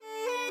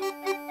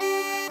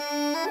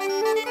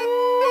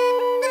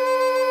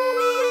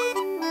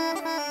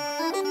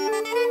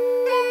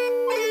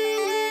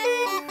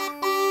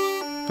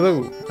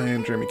Hello, I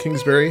am Jeremy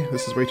Kingsbury.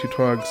 This is Way Too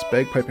Twog's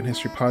Bagpipe and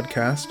History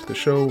podcast, the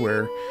show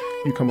where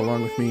you come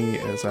along with me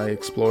as I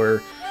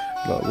explore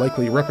the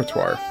likely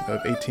repertoire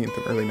of 18th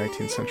and early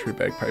 19th century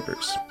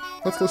bagpipers.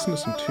 Let's listen to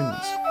some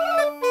tunes.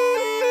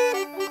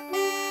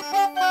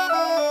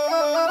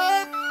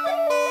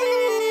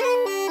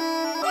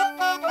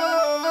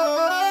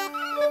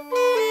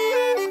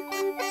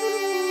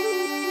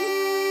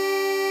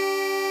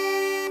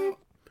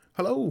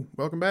 Hello,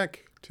 welcome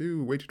back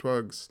to Way Too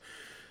Twog's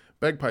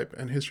Bagpipe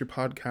and History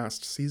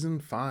Podcast Season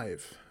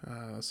 5.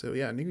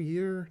 New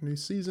year, new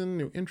season,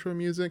 new intro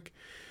music,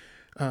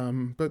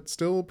 but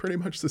still pretty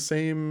much the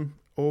same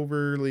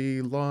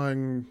overly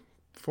long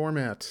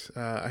format.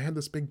 I had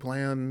this big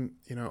plan,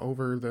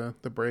 over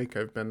the break.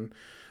 I've been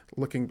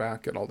looking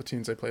back at all the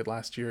tunes I played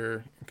last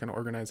year, kind of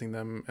organizing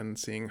them and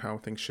seeing how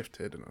things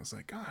shifted, and I was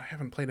like, I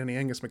haven't played any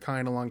Angus Mackay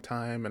in a long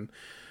time, and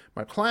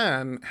my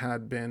plan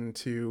had been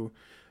to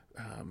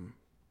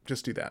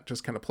just do that,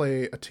 just kind of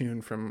play a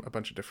tune from a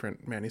bunch of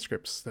different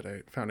manuscripts that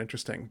I found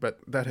interesting. But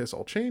that has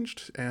all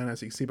changed, and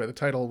as you can see by the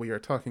title, we are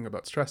talking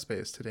about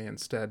Strathspeys today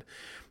instead,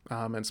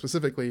 and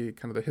specifically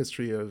kind of the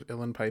history of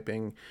uilleann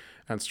piping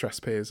and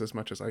Strathspeys, as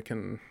much as I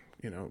can,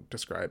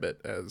 describe it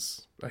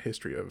as a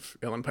history of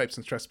uilleann pipes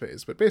and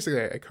Strathspeys. But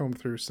basically, I combed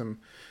through some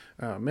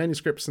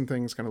manuscripts and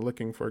things, kind of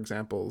looking for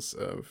examples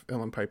of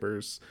uilleann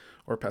pipers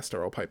or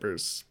pastoral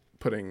pipers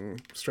putting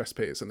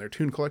Strathspeys in their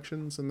tune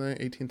collections in the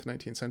 18th and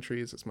 19th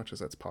centuries as much as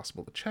that's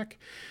possible to check,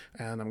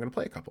 and I'm going to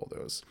play a couple of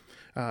those.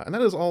 And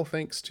that is all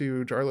thanks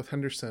to Jarlath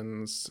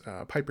Henderson's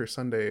Piper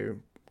Sunday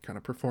kind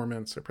of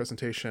performance or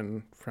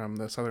presentation from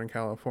the Southern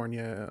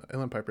California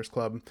Uilleann Pipers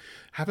Club.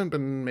 Haven't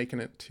been making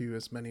it to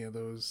as many of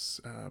those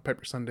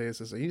Piper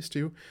Sundays as I used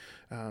to,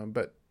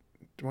 but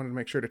wanted to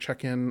make sure to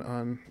check in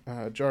on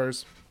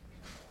Jars.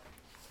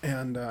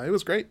 And it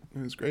was great.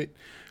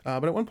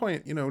 But at one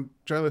point,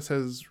 Jarlath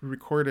has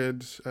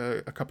recorded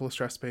a couple of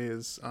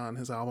Strathspeys on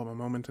his album A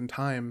Moment in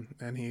Time,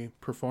 and he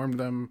performed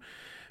them.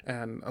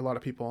 And a lot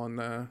of people in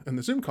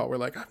the Zoom call were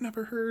like, "I've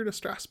never heard a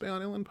Strathspey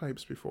on uilleann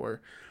pipes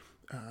before."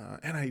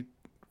 And I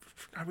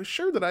was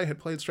sure that I had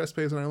played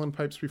Strathspeys on uilleann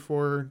pipes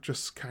before,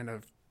 just kind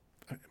of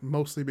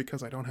mostly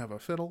because I don't have a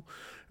fiddle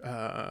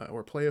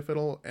or play a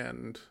fiddle,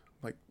 and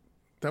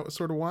that was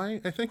sort of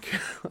why, I think.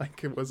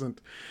 It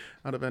wasn't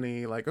out of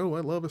any, I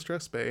love a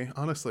Strathspey.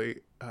 Honestly,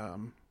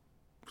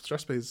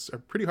 Strathspeys are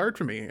pretty hard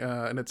for me,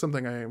 and it's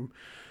something I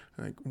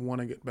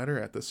want to get better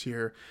at this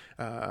year,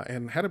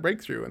 and had a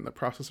breakthrough in the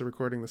process of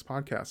recording this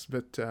podcast.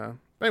 But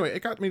anyway,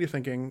 it got me to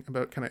thinking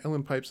about kind of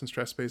uilleann pipes and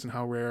Strathspeys and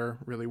how rare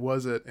really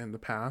was it in the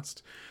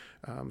past.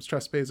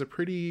 Strathspey is a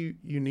pretty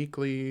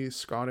uniquely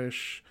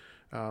Scottish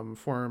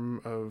form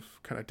of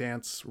kind of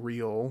dance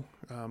reel.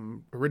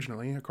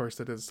 Originally, of course,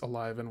 it is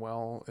alive and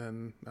well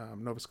in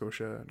Nova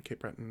Scotia and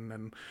Cape Breton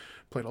and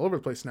played all over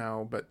the place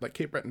now, but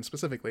Cape Breton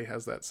specifically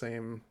has that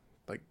same,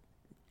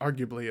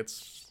 arguably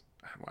it's,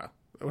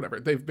 whatever,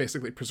 they've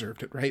basically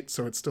preserved it, right?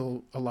 So it's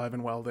still alive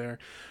and well there,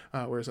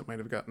 whereas it might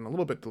have gotten a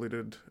little bit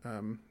diluted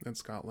in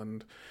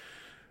Scotland.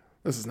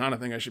 This is not a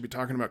thing I should be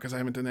talking about because I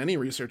haven't done any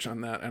research on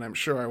that, and I'm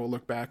sure I will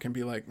look back and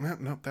be like,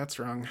 no, that's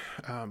wrong.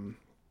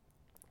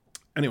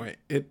 Anyway,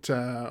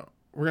 we're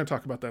going to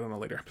talk about that on a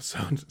later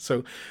episode.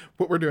 So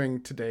what we're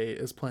doing today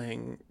is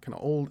playing kind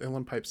of old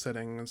uilleann pipe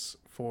settings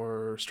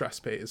for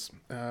Strathspeys.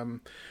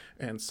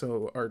 And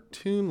so our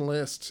tune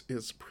list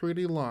is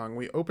pretty long.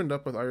 We opened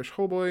up with Irish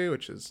Hautboy,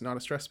 which is not a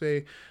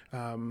Strathspey,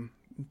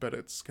 but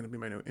it's going to be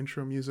my new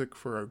intro music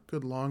for a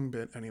good long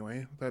bit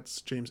anyway.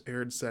 That's James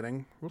Aird's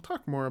setting. We'll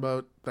talk more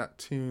about that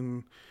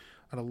tune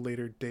at a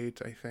later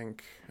date, I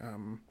think,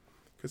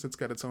 because it's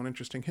got its own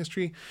interesting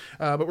history.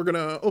 But we're going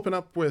to open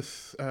up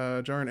with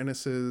Jar and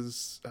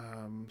Innes's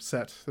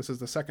set. This is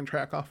the second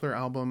track off their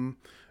album,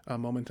 A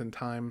Moment in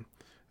Time.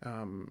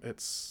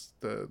 It's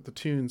the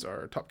tunes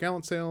are Top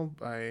Gallant Sail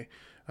by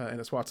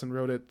Innes Watson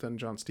wrote it, then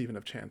John Stephen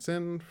of Chance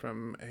Inn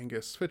from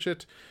Angus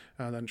Fitchett,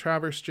 then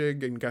Traverse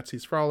Jig and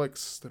Gutsy's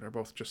Frolics that are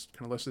both just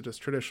kind of listed as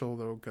traditional,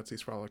 though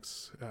Gutsy's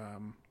Frolics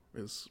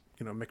is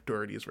Mick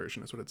Doherty's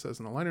version is what it says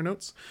in the liner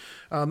notes.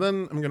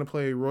 Then I'm going to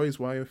play Roy's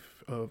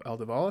Wife of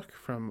Aldavalic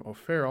from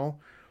O'Farrell,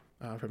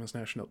 from his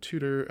National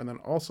Tutor, and then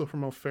also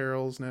from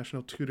O'Farrell's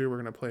National Tutor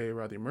we're going to play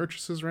Rothy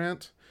Murchis'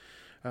 Rant.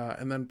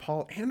 And then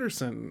Paul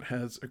Anderson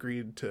has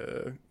agreed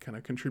to kind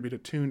of contribute a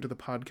tune to the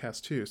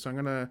podcast too. So I'm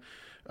going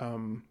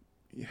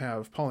to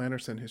have Paul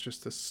Anderson, who's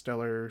just a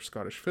stellar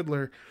Scottish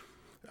fiddler.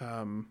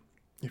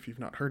 If you've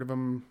not heard of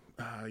him,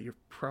 you're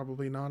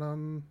probably not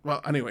on...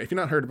 Well, anyway, if you've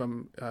not heard of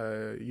him,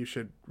 you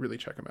should really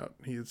check him out.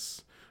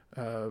 He's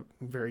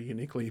very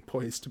uniquely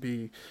poised to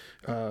be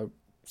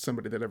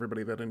somebody that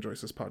everybody that enjoys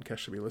this podcast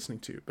should be listening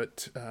to.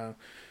 But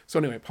so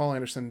anyway, Paul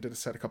Anderson did a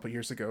set a couple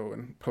years ago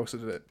and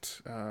posted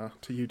it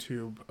to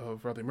YouTube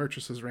of Rothy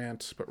Murchis'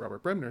 Rant, but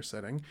Robert Bremner's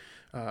setting,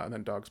 and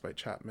then Dogs by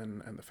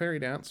Chapman and The Fairy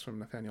Dance from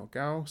Nathaniel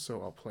Gow.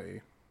 So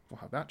we'll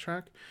have that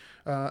track.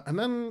 And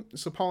then,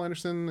 so Paul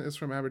Anderson is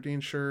from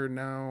Aberdeenshire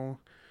now.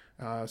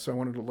 So I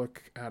wanted to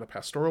look at a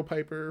pastoral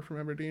piper from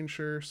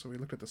Aberdeenshire. So we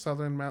looked at the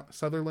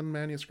Sutherland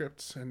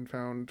manuscripts and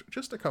found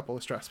just a couple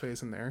of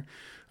Strathspeys in there.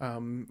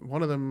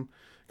 One of them,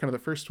 kind of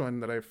the first one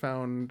that I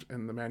found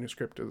in the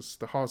manuscript, is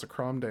the Hawes of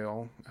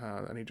Cromdale,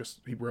 and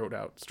he wrote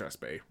out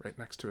Strathspey right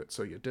next to it,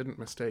 so you didn't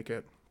mistake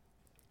it.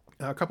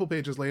 A couple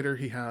pages later,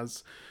 he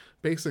has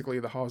basically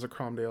the Hawes of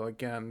Cromdale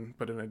again,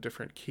 but in a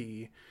different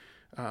key.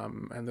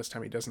 And this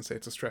time he doesn't say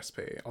it's a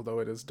Strathspey, although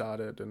it is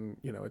dotted and,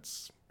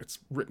 it's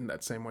written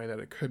that same way that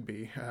it could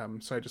be.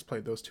 So I just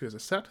played those two as a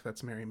set.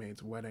 That's Mary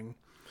Maid's Wedding.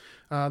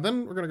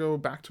 Then we're going to go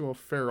back to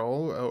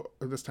O'Farrell,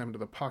 this time to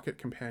the Pocket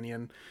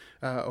Companion.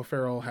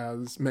 O'Farrell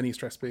has many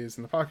Strathspeys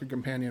in the Pocket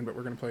Companion, but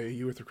we're going to play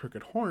You with the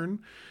Crooked Horn,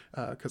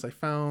 because I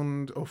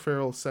found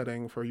O'Farrell's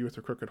setting for You with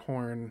the Crooked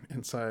Horn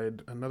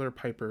inside another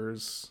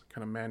piper's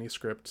kind of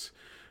manuscript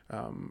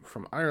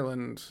from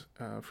Ireland,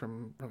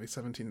 from probably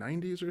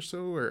 1790s or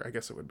so, or I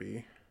guess it would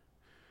be.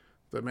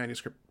 The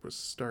manuscript was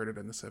started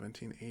in the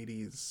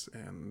 1780s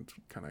and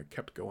kind of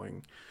kept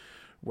going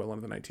well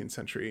into the 19th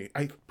century.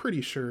 I'm pretty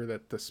sure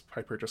that this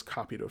piper just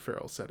copied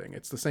O'Farrell's setting.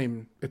 It's the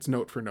same, it's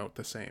note for note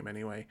the same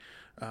anyway.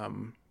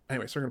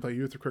 Anyway, so we're going to play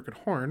You with the Crooked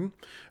Horn.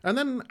 And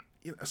then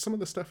some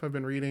of the stuff I've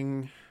been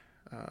reading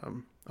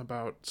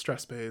about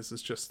Strathspeys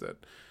is just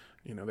that,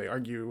 they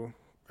argue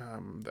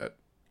that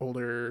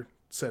older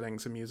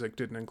settings of music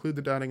didn't include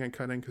the dotting and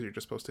cutting because you're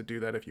just supposed to do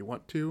that if you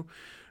want to.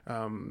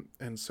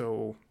 And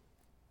so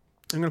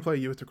I'm going to play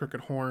You with the Crooked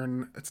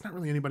Horn. It's not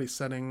really anybody's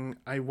setting.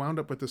 I wound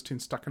up with this tune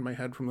stuck in my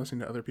head from listening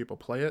to other people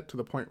play it, to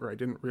the point where I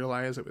didn't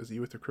realize it was You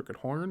with the Crooked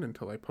Horn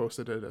until I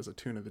posted it as a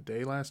tune of the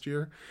day last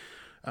year.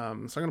 So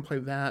I'm going to play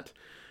that.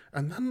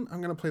 And then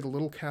I'm going to play The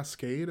Little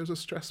Cascade as a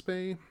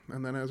Strathspey,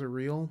 and then as a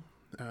reel.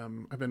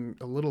 I've been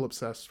a little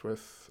obsessed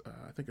with,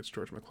 I think it's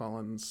George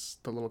McClellan's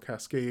The Little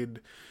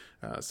Cascade,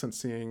 since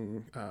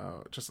seeing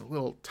just a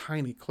little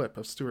tiny clip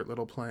of Stuart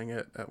Little playing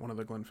it at one of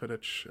the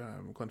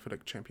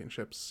Glenfiddich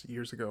Championships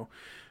years ago.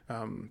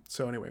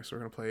 So anyway, so we're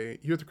going to play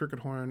You with the Crooked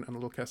Horn and The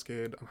Little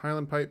Cascade on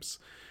Highland Pipes.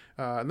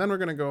 And then we're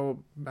going to go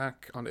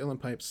back on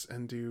Uilleann Pipes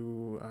and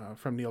do,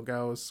 from Neil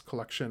Gow's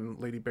collection,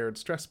 Lady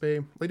Baird's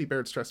Strathspey. Lady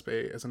Baird's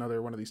Strathspey is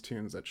another one of these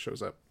tunes that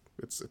shows up.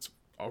 It's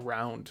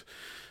around.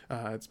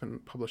 It's been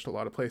published a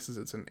lot of places.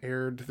 It's in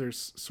Aird.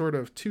 There's sort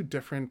of two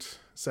different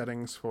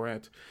settings for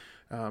it.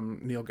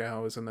 Neil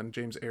Gow's and then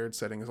James Aird's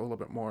setting is a little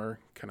bit more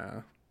kind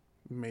of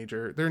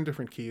major. They're in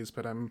different keys,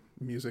 but I'm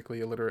musically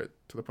illiterate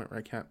to the point where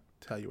I can't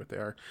tell you what they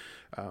are.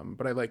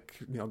 But I like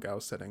Neil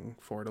Gow's setting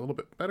for it a little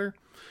bit better.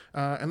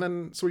 And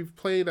then, so we've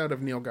played out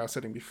of Neil Gow's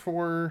setting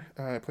before.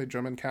 I played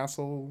Drummond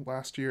Castle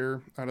last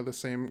year out of the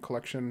same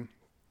collection.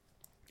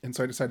 And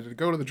so I decided to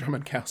go to the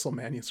Drummond Castle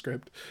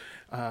manuscript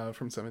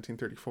from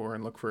 1734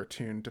 and look for a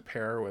tune to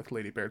pair with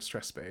Lady Baird's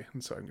Strathspey.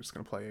 And so I'm just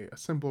going to play a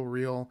simple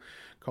reel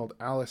called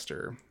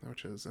Alistair,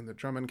 which is in the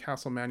Drummond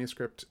Castle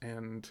manuscript.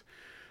 And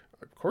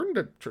according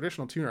to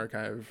Traditional Tune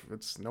Archive,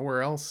 it's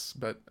nowhere else,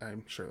 but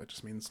I'm sure that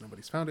just means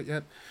nobody's found it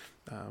yet.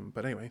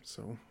 But anyway,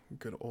 so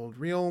good old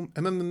reel.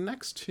 And then the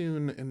next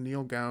tune in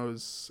Neil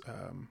Gow's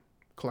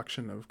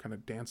collection of kind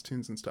of dance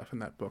tunes and stuff in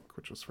that book,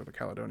 which was for the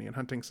Caledonian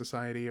Hunting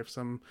Society, of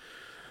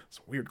it's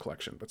a weird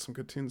collection, but some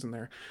good tunes in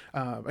there.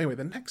 Anyway,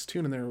 the next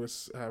tune in there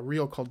was a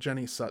reel called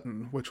Jenny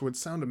Sutton, which would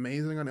sound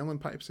amazing on Uilleann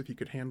Pipes if you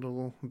could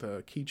handle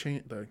the key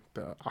change, the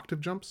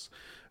octave jumps.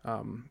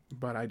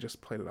 But I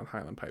just played it on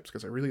Highland Pipes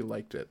because I really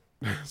liked it.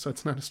 So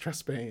it's not a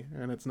Strathspey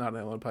and it's not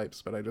an Uilleann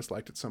Pipes, but I just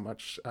liked it so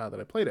much that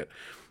I played it.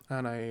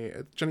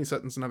 And Jenny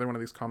Sutton's another one of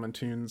these common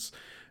tunes,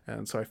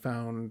 and so I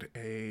found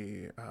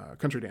a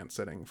country dance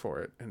setting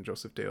for it in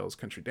Joseph Dale's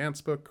Country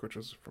Dance Book, which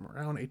was from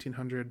around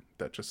 1800,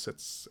 that just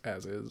sits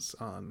as is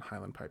on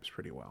Highland Pipes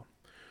pretty well.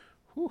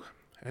 Whew.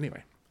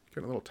 Anyway,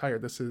 getting a little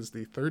tired. This is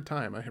the third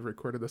time I have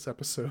recorded this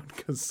episode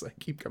because I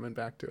keep coming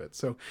back to it.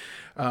 So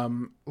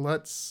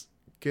let's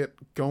get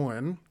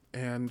going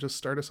and just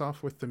start us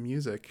off with the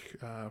music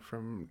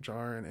from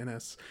Jar and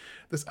Innes.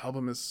 This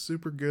album is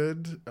super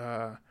good.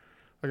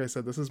 Like I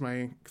said, this is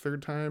my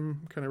third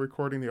time kind of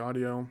recording the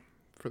audio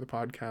for the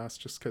podcast,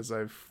 just because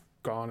I've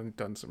gone and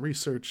done some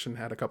research and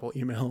had a couple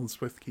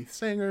emails with Keith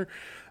Sanger,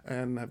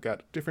 and I've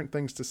got different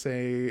things to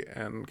say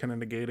and kind of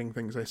negating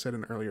things I said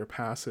in earlier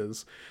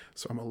passes.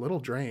 So I'm a little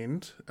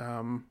drained.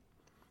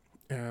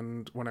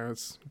 And when I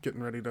was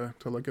getting ready to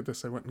look at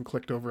this, I went and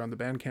clicked over on the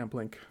Bandcamp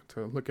link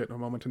to look at A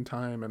Moment in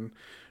Time. And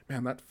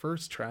man, that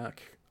first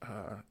track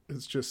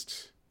is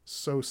just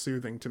so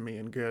soothing to me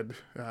and good.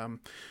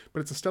 But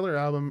it's a stellar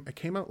album. It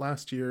came out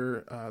last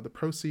year. The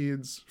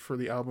proceeds for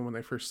the album when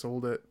they first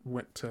sold it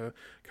went to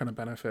kind of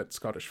benefit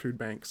Scottish food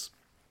banks.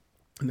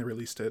 And they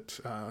released it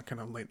kind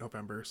of late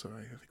November. So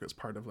I think it was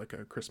part of like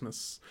a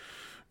Christmas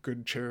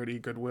good charity,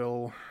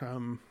 goodwill,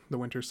 the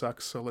winter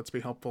sucks, so let's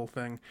be helpful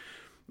thing.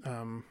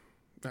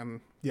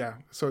 And yeah,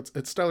 so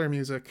it's stellar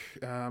music.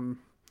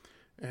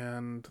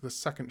 And the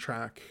second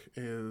track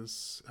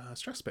is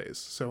Strathspeys.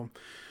 So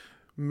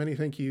Many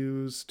thank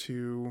yous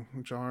to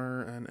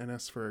Jar and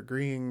Ennis for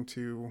agreeing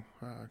to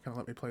kind of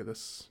let me play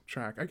this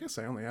track. I guess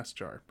I only asked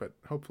Jar, but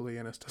hopefully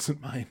Ennis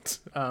doesn't mind.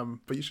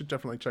 But you should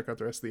definitely check out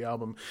the rest of the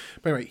album.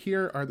 But anyway,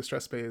 here are the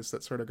stress bays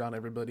that sort of got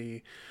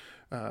everybody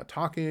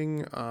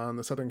talking on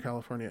the Southern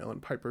California Ellen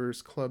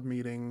Piper's club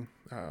meeting,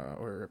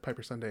 or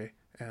Piper Sunday,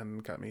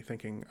 and got me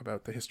thinking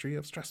about the history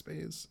of stress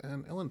bays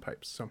and Ellen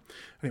pipes. So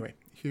anyway,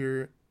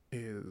 here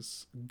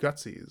is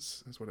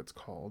Gutsies, is what it's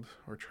called,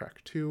 or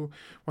track 2.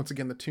 Once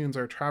again, the tunes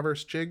are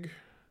Traverse Jig,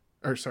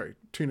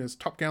 tune is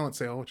Top Gallant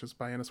Sail, which is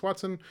by Ennis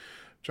Watson,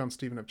 John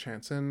Stephen of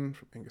Chance Inn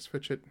from Angus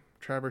Fitchett,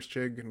 Traverse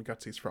Jig, and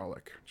Gutsies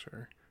Frolic, which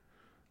are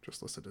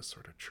just listed as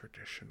sort of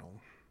traditional.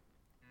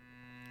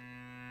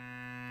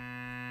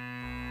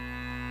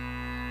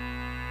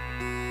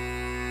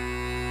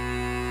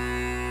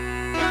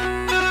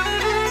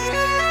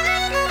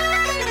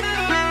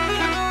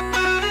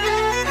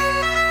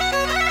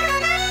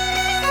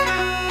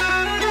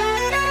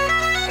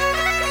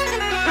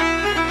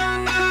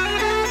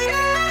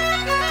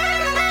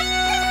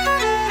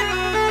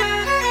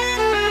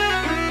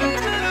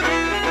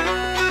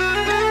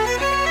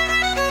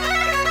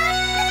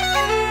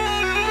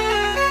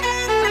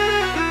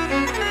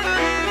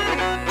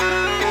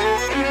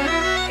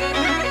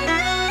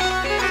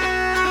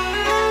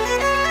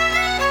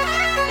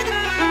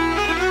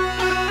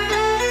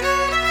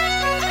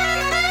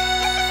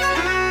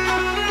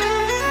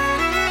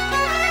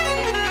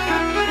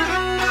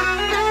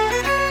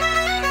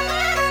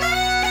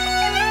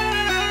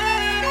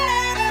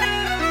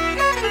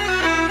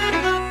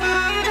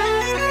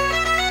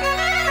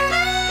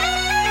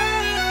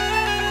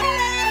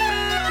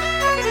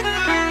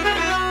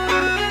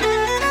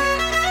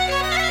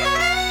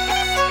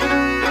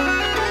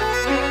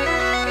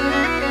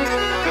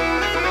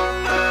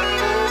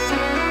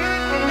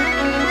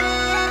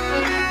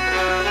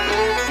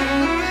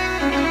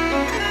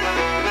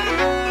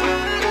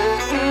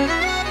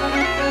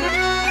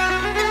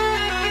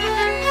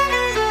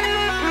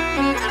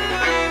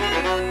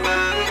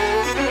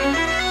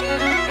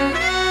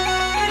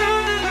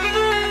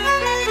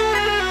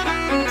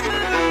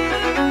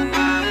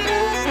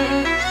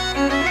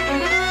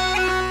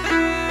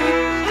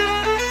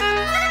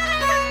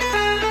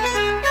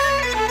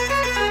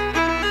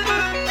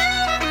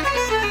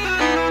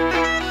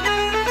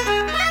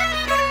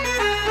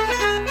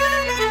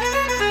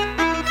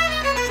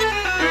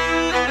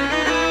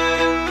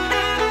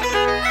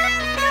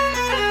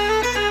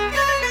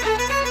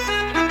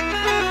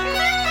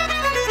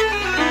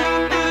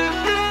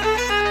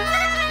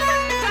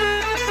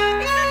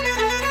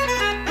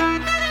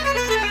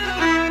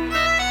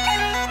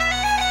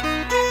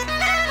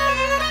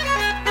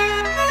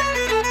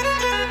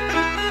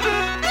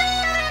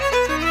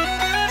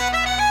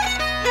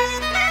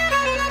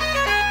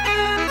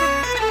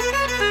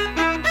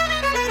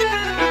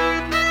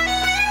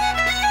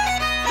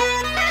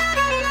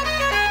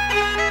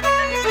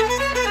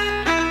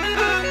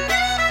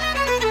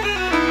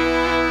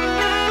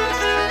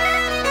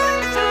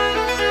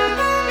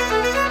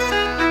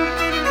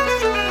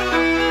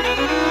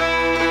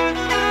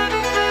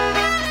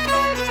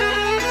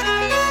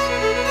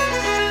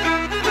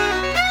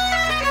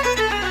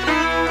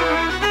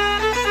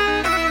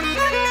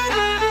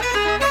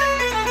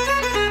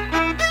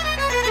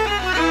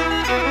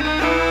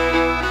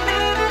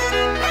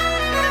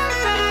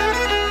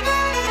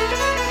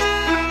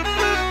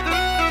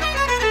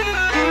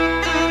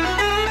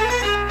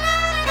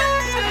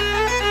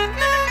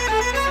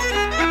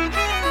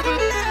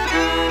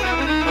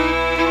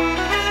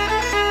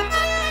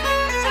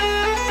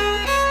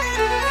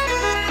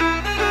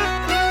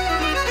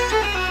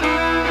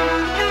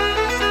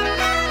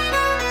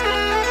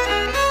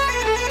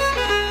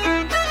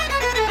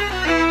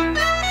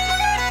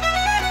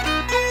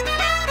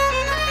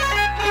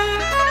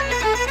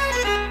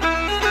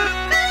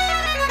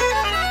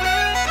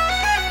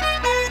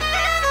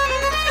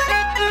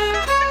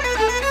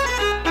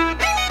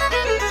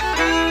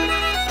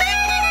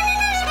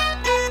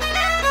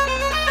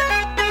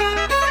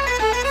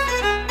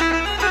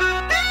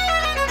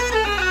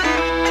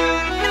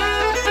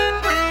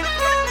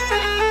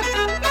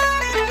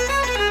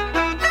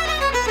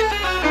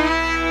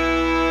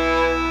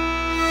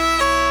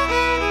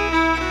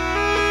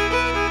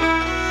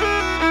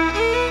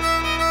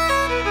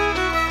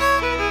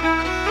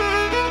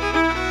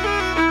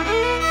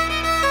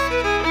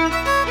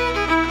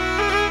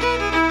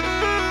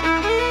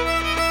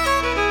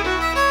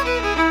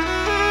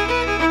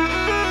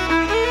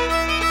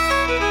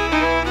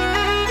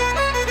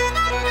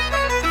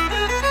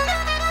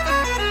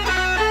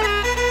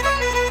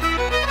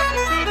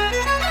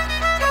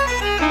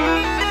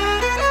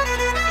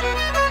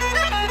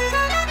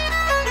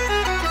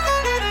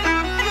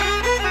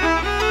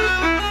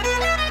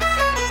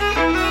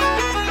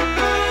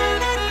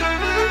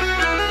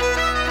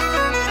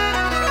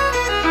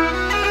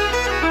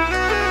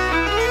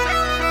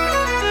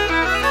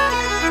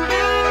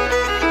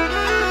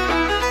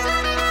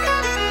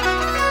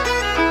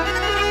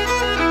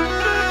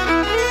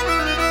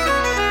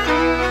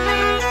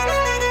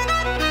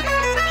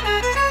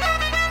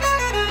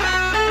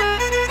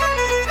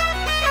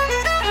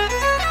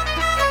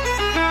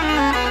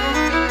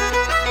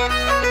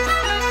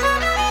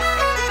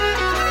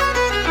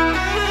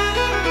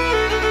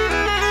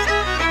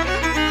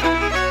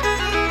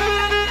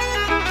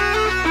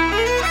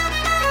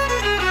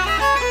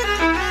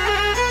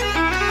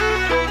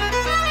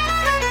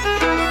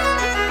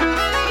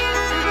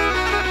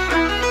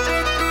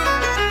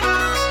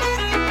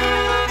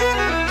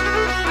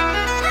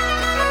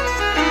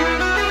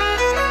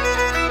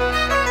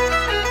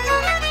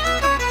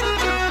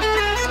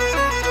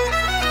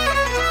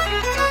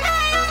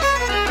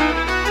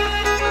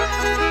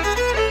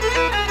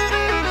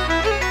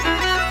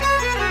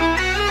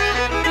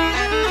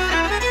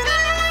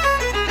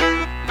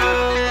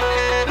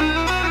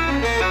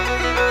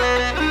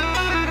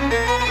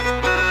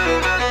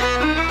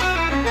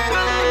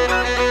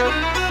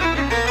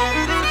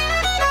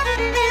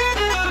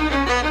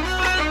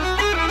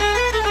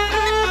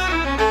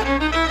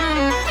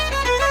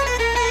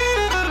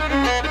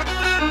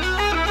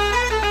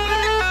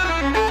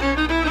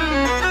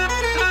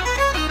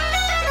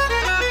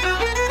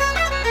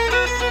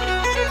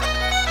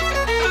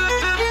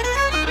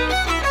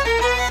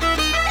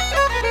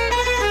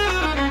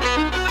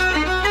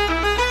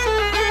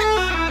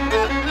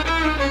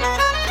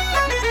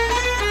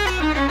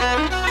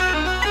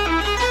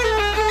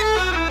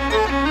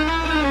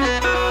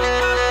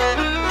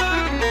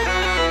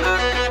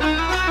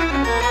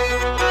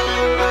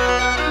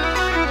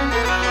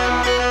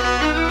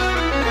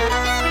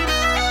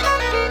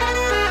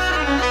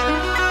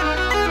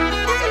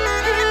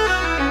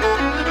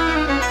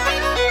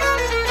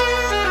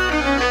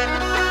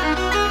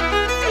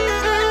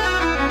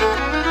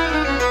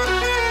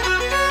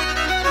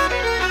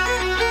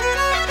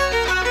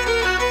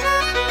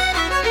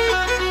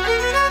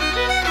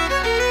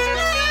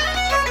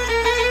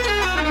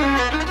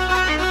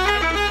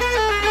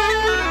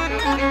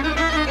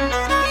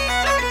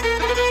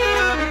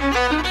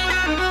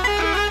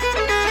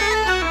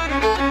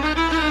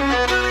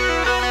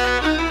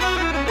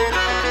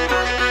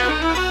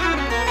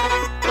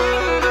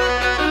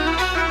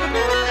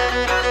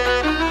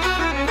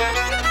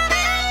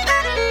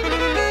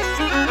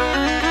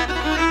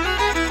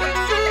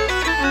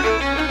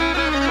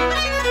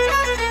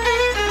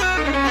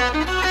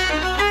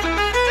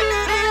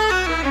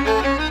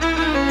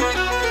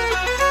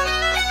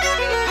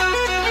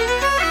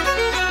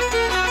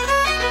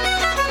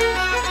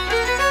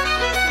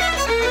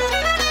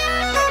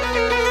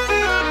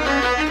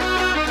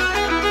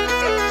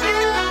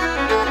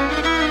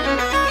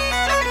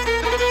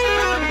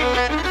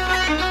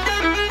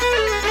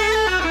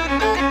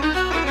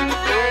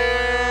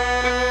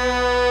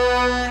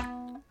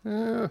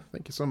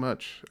 you so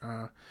much.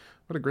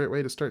 What a great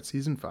way to start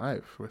season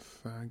 5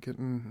 with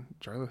getting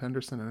Jarlath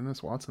Henderson and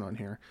Innes Watson on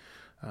here.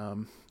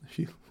 If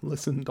you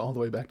listened all the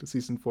way back to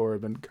season 4,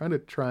 I've been kind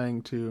of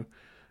trying to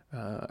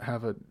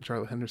have a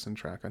Jarlath Henderson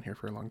track on here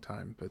for a long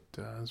time, but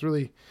it was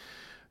really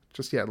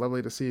just,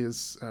 lovely to see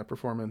his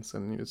performance,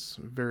 and he was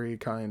very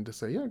kind to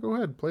say, yeah, go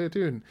ahead, play a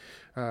tune,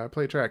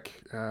 play a track.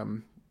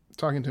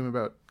 Talking to him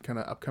about kind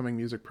of upcoming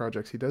music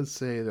projects, he does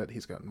say that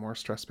he's got more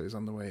Stress Bays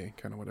on the way,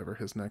 kind of whatever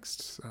his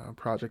next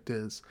project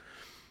is.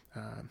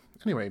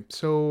 Anyway,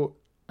 so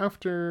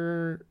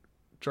after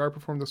Jar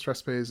performed the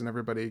Stress Bays and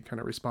everybody kind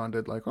of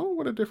responded like, oh,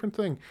 what a different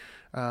thing,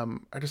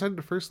 I decided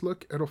to first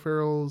look at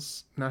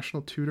O'Farrell's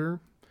National Tutor.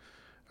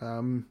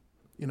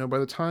 By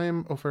the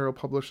time O'Farrell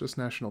published this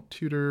National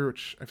Tutor,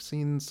 which I've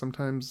seen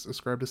sometimes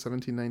ascribed to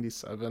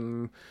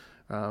 1797,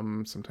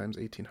 sometimes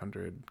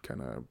 1800,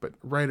 kind of, but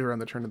right around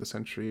the turn of the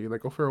century,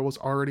 like O'Farrell was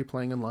already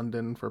playing in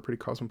London for a pretty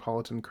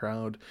cosmopolitan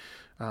crowd.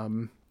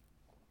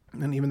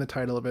 And even the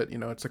title of it,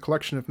 it's a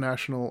collection of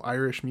national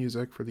Irish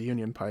music for the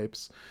Union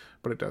pipes,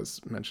 but it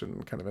does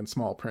mention kind of in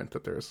small print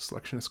that there is a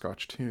selection of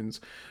Scotch tunes.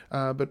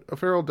 But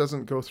O'Farrell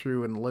doesn't go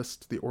through and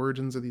list the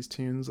origins of these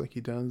tunes like he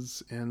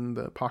does in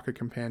the Pocket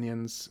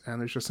Companions, and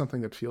there's just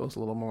something that feels a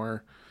little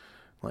more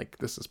like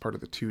this is part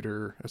of the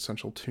Tudor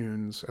essential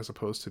tunes, as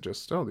opposed to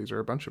just, oh, these are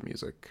a bunch of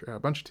music, a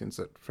bunch of tunes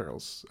that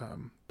Farrell's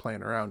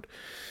playing around.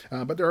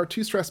 But there are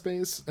 2 Stress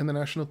Bays in the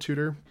National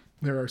Tutor.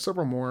 There are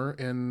several more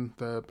in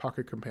the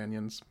Pocket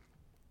Companions.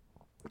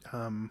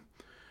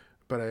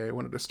 But I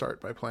wanted to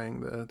start by playing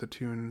the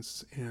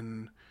tunes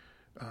in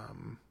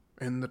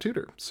the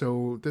Tutor.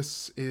 So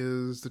this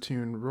is the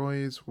tune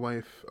Roy's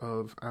Wife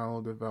of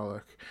Al de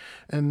Valach.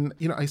 And,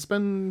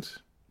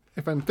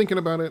 if I'm thinking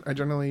about it, I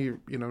generally,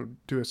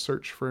 do a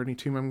search for any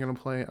tune I'm going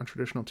to play on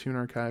Traditional Tune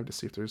Archive to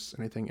see if there's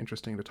anything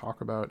interesting to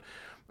talk about.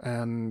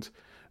 And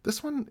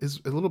this one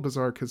is a little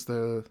bizarre because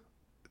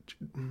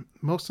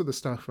most of the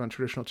stuff on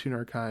Traditional Tune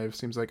Archive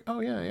seems like, oh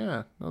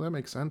yeah, no, that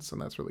makes sense,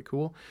 and that's really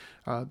cool.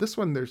 This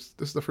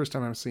is the first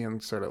time I'm seeing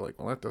sort of like,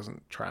 well, that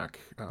doesn't track.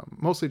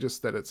 Mostly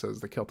just that it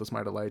says the Celtus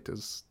My Delight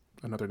is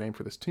another name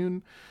for this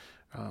tune.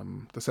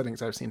 The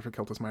settings I've seen for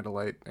Celtus My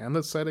Delight and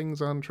the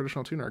settings on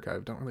Traditional Tune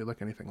Archive don't really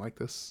look anything like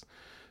this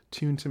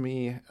tune to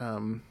me.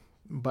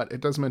 But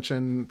it does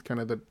mention kind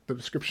of the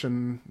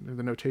description,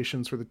 the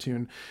notations for the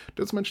tune. It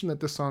does mention that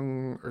this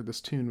song or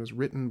this tune was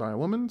written by a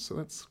woman, so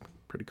that's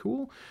pretty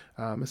cool.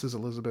 Mrs.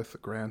 Elizabeth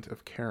Grant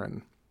of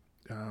Carron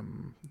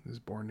is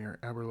born near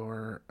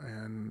Aberlour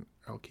and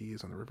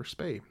Elkeys on the River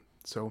Spey.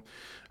 So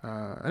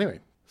anyway,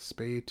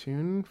 Spey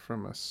tune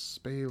from a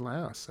Spey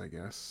lass, I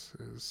guess,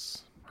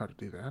 is how to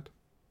do that.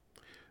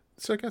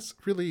 So I guess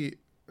really,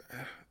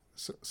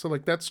 so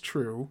like that's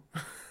true,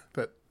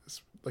 but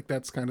like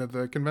that's kind of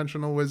the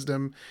conventional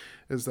wisdom,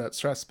 is that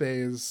Stress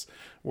Bays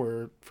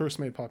were first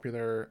made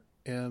popular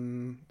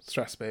in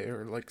Stress Bay,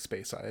 or like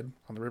Speyside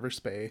on the River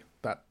Spey,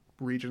 that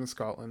region of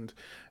Scotland,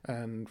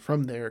 and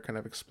from there kind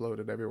of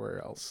exploded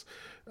everywhere else.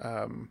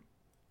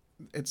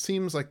 It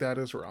seems like that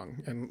is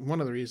wrong, and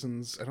one of the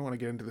reasons, I don't want to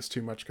get into this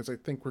too much because I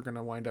think we're going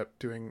to wind up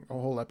doing a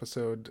whole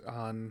episode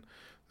on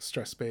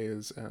Stress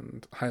Bays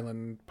and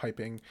Highland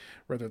piping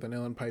rather than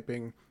Inland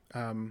piping,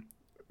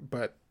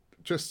 but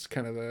just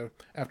kind of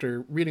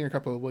after reading a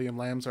couple of William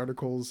Lamb's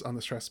articles on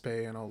the Stress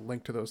Bay, and I'll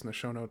link to those in the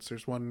show notes,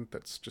 there's one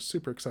that's just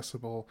super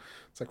accessible.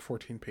 It's like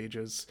 14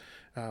 pages,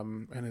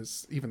 and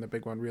is even the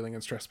big one, Reeling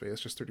in Stress Bay,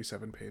 is just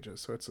 37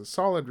 pages. So it's a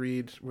solid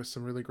read with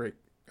some really great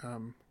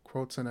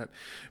quotes in it.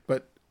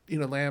 But,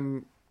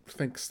 Lamb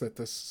thinks that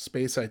this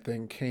Speyside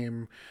thing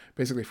came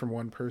basically from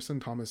one person,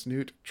 Thomas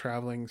Newt,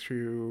 traveling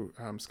through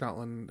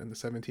Scotland in the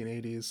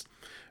 1780s.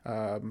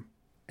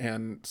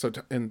 And so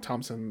in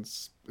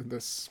Thompson's, in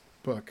this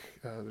book,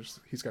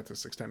 he's got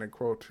this extended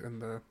quote in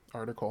the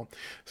article.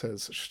 It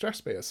says,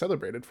 Stress Bay is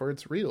celebrated for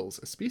its reels,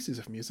 a species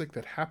of music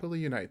that happily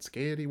unites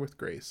gaiety with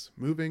grace,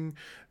 moving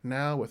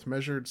now with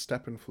measured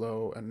step and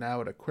flow, and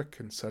now at a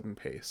quick and sudden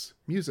pace.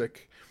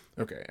 Music...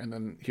 Okay, and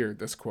then here,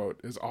 this quote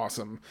is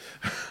awesome.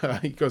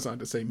 He goes on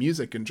to say,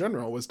 music in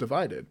general was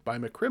divided by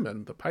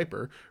MacCrimmon, the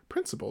piper,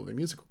 principal of the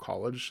musical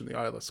college in the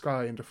Isle of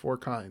Skye, into 4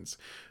 kinds: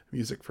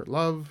 music for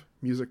love,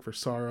 music for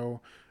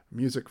sorrow,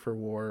 music for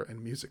war,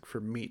 and music for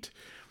meat.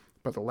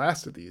 But the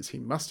last of these he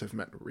must have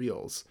meant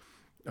reels,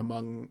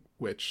 among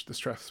which the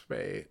Stress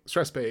Bay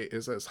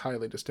is as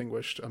highly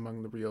distinguished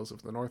among the reels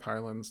of the North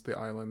Highlands, the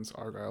Islands,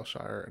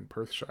 Argyllshire, and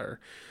Perthshire,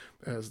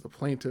 as the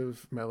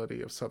plaintive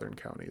melody of southern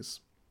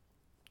counties.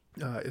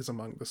 Is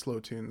among the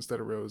slow tunes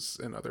that arose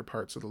in other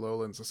parts of the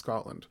lowlands of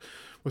Scotland.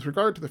 With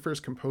regard to the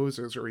first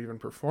composers or even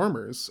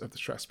performers of the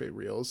Stress Bay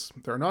reels,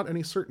 there are not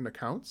any certain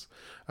accounts.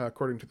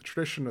 According to the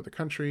tradition of the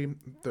country,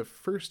 the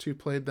first who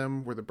played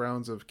them were the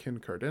Browns of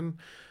Kincardine,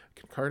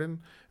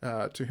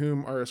 to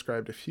whom are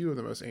ascribed a few of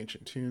the most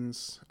ancient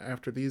tunes.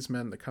 After these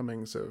men, the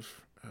comings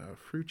of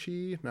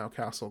Fruchi, now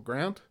Castle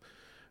Grant,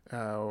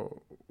 uh,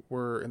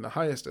 were in the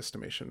highest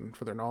estimation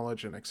for their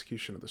knowledge and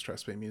execution of the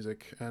Strathspey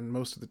music, and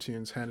most of the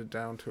tunes handed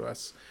down to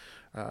us,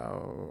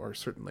 or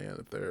certainly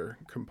of their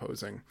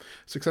composing.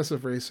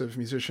 Successive race of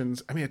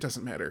musicians, I mean, it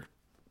doesn't matter.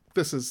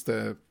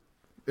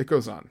 It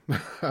goes on.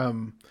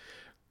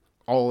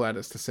 All that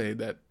is to say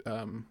that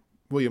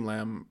William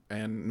Lamb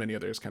and many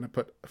others kind of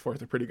put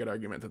forth a pretty good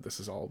argument that this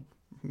is all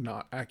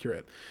not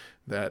accurate.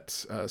 That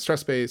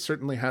Strathspey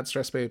certainly had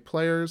Strathspey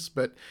players,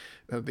 but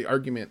the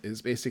argument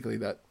is basically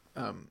that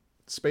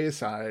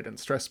Speyside and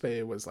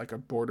Strathspey was like a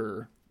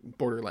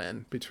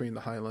borderland between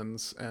the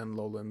Highlands and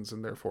Lowlands,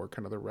 and therefore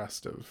kind of the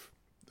rest of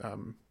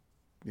the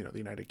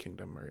United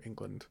Kingdom or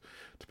England,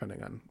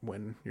 depending on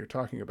when you're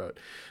talking about.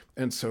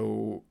 And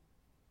so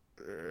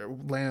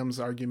Lamb's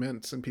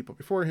argument, and people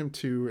before him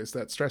too, is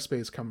that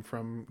Strathspeys come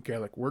from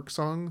Gaelic work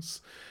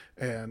songs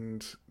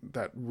and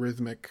that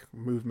rhythmic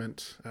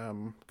movement,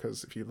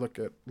 because if you look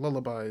at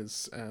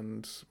lullabies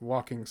and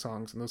walking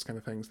songs and those kind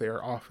of things, they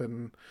are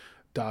often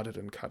dotted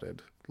and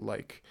cutted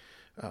like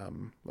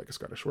a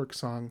Scottish work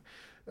song.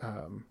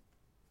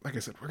 Like I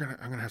said,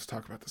 I'm gonna have to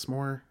talk about this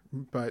more,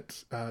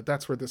 but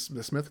that's where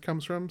this myth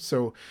comes from.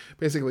 So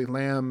basically,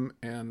 Lamb,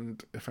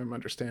 and if I'm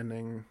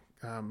understanding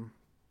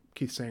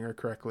Keith Sanger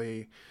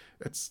correctly,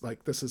 it's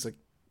like this is a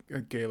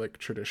Gaelic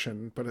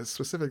tradition, but it's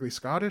specifically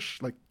Scottish,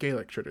 like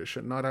Gaelic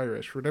tradition, not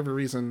Irish. For whatever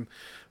reason,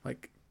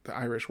 like the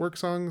Irish work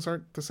songs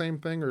aren't the same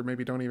thing, or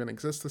maybe don't even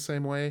exist the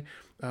same way.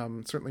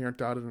 Certainly aren't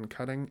dotted and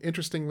cutting.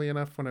 Interestingly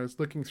enough, when I was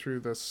looking through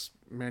this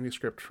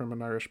manuscript from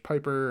an Irish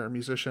piper or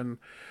musician,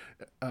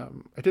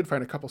 I did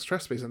find a couple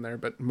Strathspeys in there,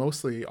 but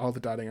mostly all the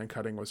dotting and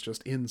cutting was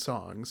just in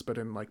songs, but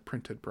in like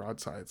printed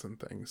broadsides and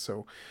things.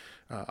 So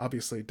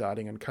obviously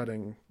dotting and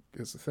cutting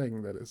is a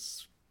thing that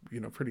is,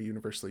 pretty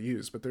universally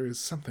used, but there is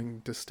something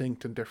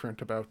distinct and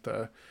different about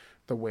the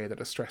way that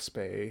a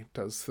Strathspey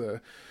does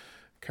the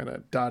kind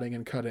of dotting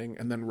and cutting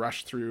and then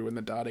rush through, and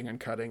the dotting and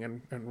cutting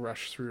and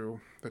rush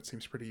through. That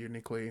seems pretty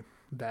uniquely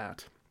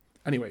that.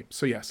 Anyway,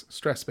 so yes,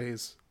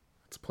 Strathspeys,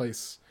 it's a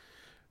place,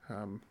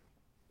 home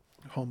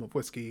of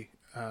whiskey,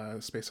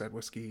 Speyside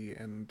whiskey,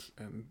 and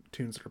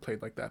tunes that are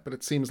played like that. But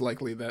it seems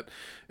likely that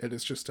it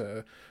is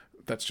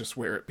that's just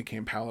where it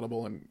became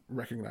palatable and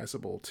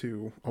recognizable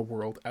to a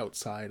world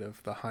outside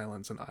of the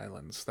Highlands and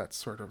Islands. That's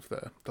sort of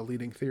the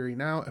leading theory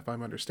now, if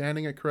I'm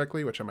understanding it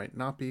correctly, which I might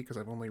not be because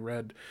I've only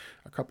read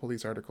a couple of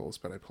these articles,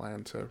 but I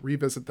plan to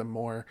revisit them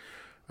more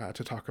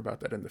to talk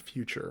about that in the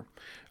future.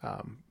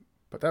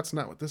 But that's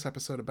not what this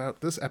episode about.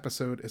 This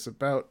episode is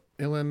about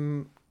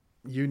Uillinn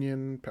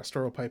Union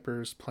pastoral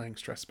pipers playing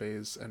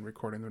Strathspeys and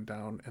recording them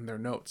down in their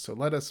notes. So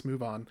let us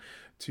move on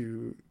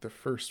to the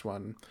first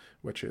one,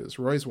 which is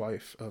Roy's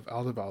Wife of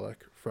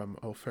Ardavalik from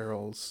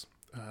O'Farrell's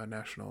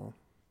National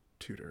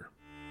Tutor.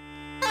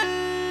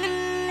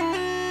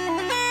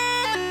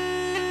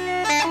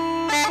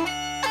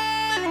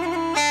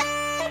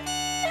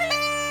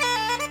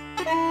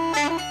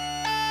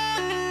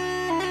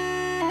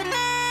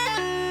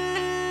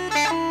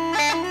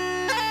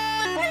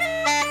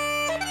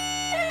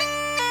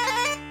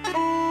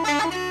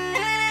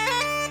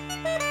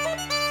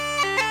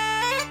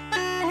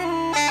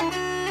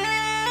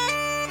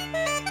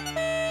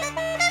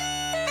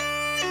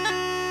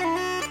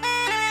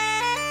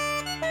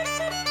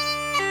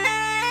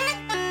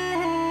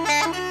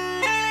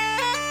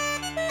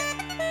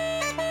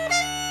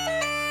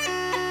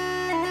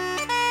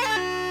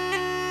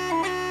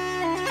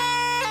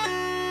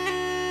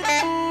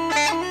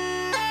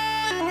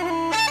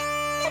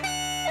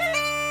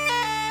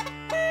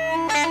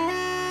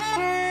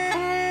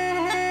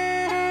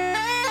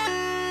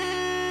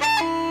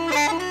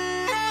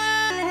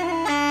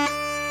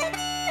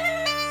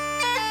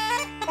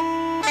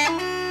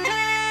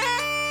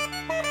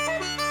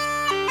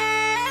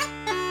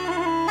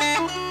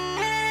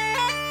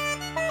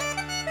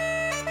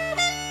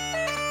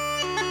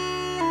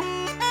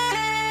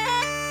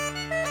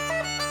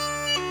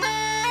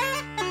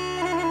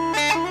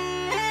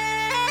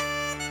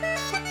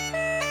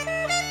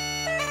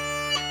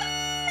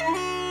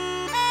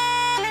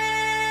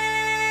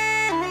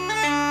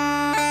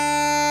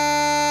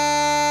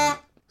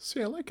 So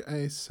yeah, like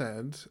I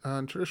said,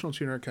 on Traditional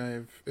Tune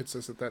Archive, it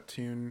says that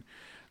tune,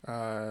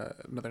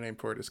 another name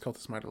for it is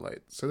Celtis Mighty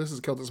Light. So this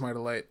is Celtis Mighty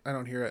Light. I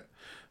don't hear it.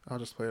 I'll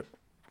just play it,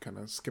 kind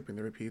of skipping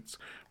the repeats.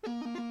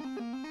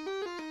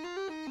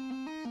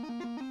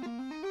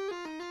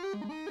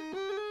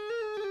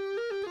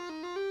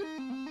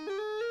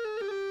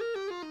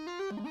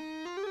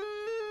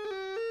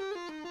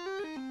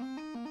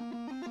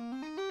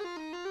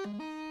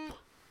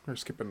 Or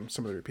skipping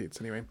some of the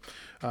repeats anyway.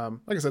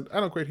 Like I said, I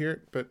don't quite hear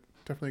it, but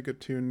definitely a good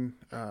tune.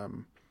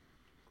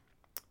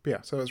 But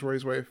yeah, so that was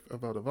Roy's Wife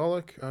of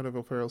Ardavalik out of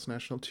O'Farrell's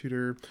National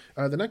Tutor.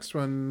 The next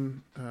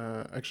one,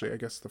 actually, I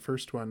guess the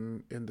first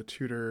one in the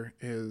tutor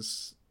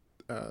is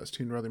this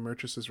tune, Rother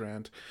Murchas's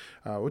Rant,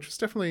 which was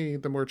definitely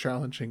the more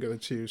challenging of the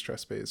two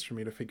Strathspeys for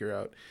me to figure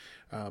out.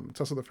 It's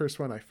also the first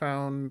one I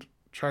found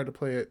tried to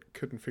play it,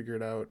 couldn't figure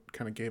it out,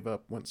 kind of gave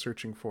up, went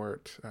searching for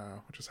it,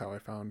 which is how I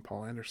found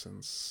Paul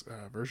Anderson's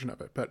version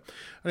of it. But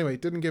anyway,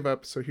 didn't give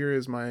up, so here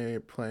is my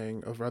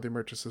playing of Rodney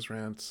Murchis's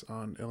rant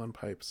on Uilleann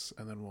Pipes,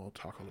 and then we'll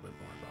talk a little bit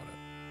more about it.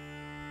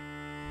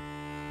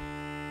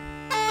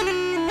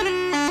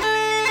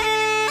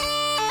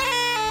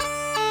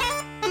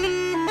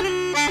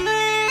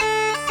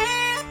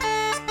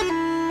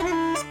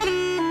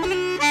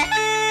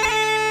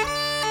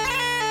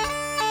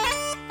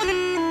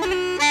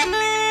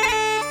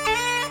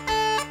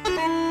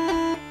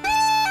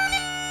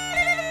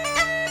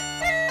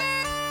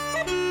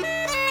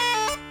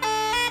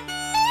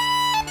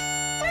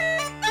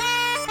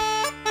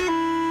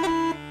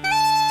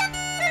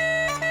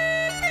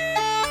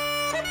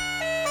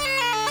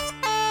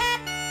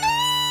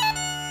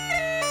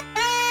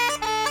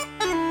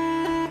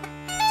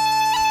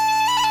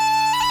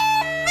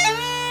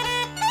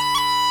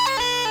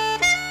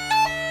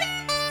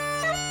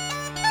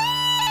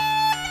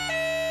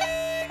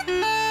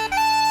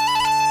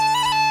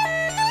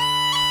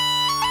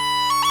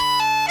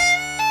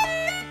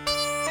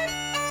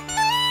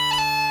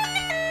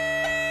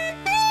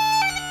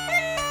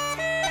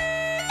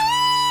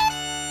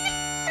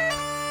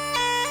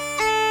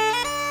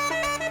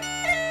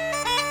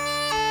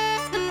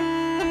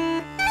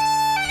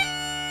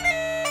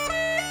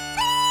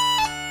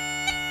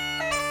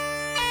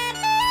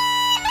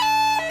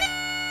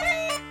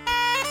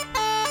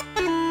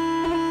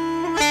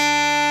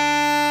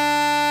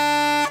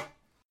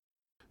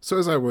 So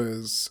as I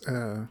was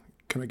kind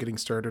of getting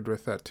started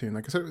with that tune,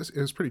 like I said, it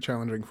was pretty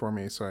challenging for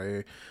me. So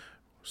I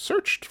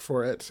searched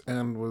for it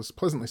and was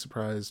pleasantly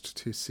surprised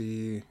to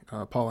see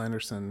Paul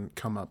Anderson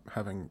come up,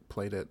 having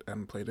played it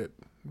and played it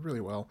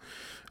really well.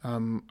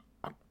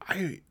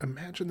 I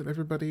imagine that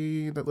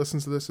everybody that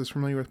listens to this is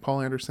familiar with Paul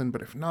Anderson,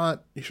 but if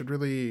not, you should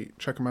really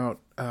check him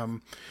out.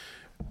 I've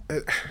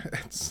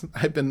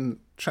been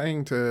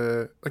trying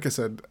to, like I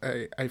said,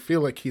 I feel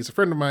like he's a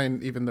friend of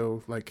mine, even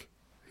though like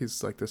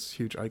he's like this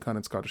huge icon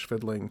in Scottish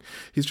fiddling.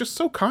 He's just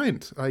so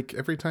kind. Like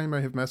every time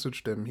I have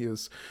messaged him, he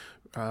has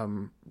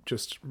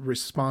just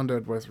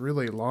responded with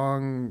really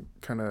long,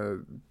 kind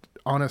of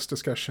honest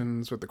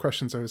discussions with the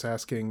questions I was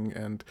asking,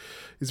 and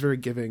he's very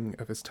giving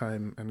of his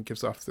time and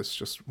gives off this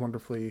just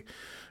wonderfully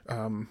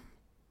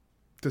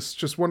this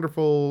just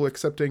wonderful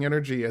accepting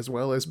energy, as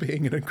well as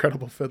being an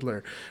incredible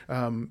fiddler.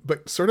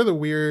 But sort of the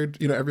weird,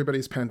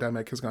 everybody's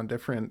pandemic has gone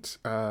different,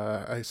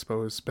 I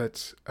suppose,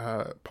 but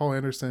Paul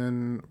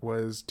Anderson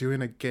was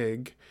doing a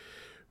gig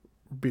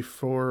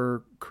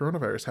before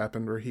coronavirus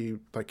happened, where he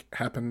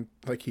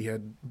he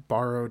had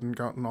borrowed and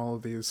gotten all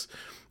of these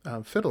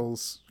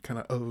fiddles kind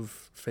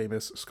of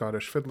famous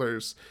Scottish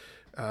fiddlers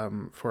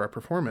for a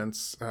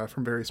performance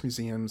from various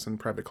museums and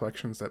private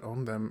collections that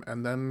owned them.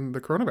 And then the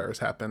coronavirus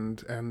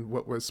happened, and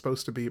what was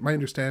supposed to be, my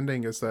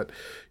understanding is that,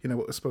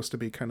 what was supposed to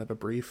be kind of a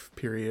brief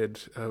period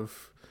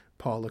of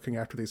Paul looking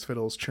after these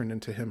fiddles turned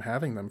into him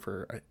having them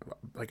for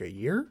like a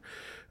year.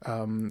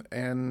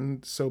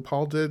 And so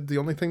Paul did the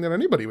only thing that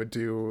anybody would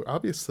do,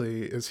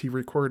 obviously, is he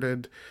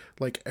recorded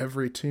like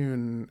every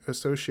tune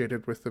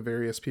associated with the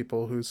various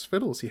people whose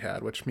fiddles he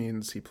had, which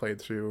means he played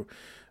through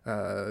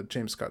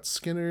James Scott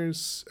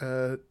Skinner's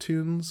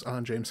tunes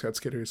on James Scott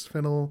Skinner's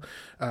fiddle.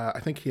 I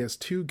think he has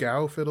 2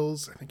 Gow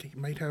fiddles. I think he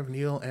might have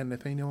Neil and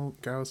Nathaniel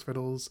Gow's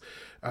fiddles.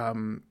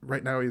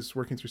 Right now he's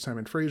working through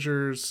Simon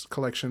Fraser's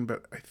collection,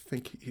 but I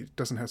think he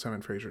doesn't have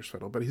Simon Fraser's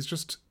fiddle. But he's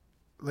just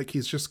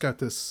got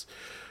this.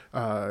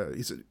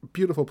 He's a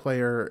beautiful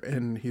player,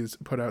 and he's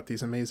put out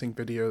these amazing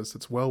videos.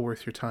 It's well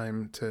worth your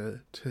time to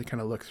kind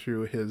of look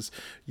through his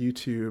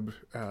YouTube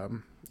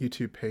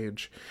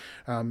page.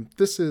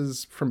 This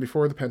is from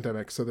before the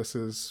pandemic, so this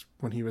is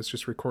when he was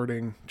just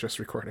recording,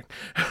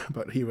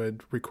 but he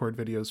would record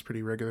videos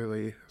pretty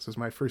regularly. This is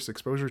my first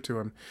exposure to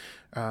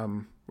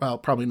him. Well,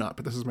 probably not,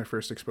 but this is my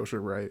first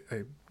exposure where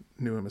I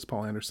knew him as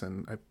Paul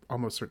Anderson. I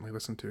almost certainly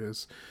listened to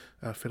his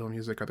fiddle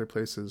music other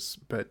places,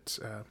 but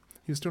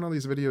he was doing all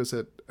these videos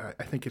at,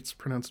 I think it's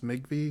pronounced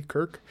Migvie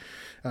Kirk,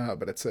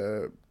 but it's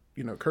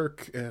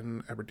Kirk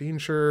in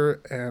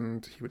Aberdeenshire,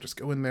 and he would just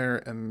go in there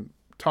and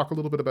talk a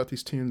little bit about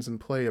these tunes and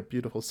play a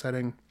beautiful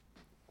setting.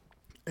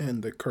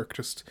 And the Kirk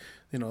just,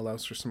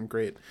 allows for some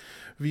great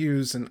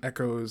views and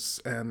echoes,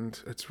 and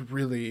it's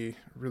really,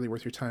 really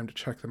worth your time to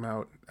check them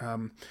out.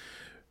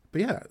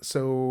 But yeah,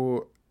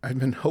 so I've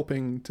been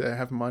hoping to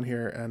have him on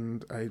here,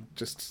 and I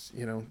just,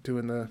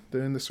 doing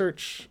the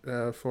search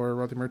for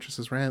Rodney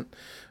Murchis's rant.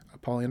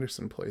 Paul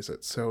Anderson plays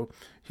it, so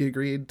he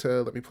agreed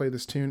to let me play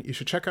this tune. You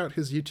should check out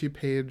his YouTube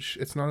page.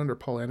 It's not under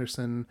Paul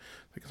Anderson.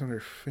 I think it's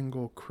under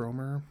Fingal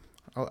Cromer.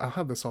 I'll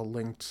have this all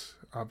linked,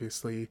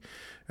 obviously,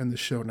 in the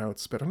show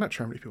notes, but I'm not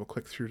sure how many people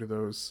click through to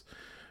those.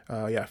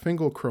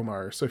 Fingal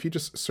Cromer. So if you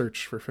just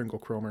search for Fingal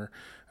Cromer,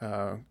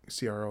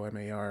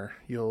 Cromar,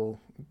 you'll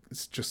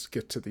just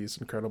get to these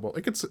incredible.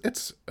 Like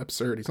it's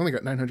absurd. He's only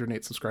got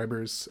 908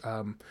 subscribers,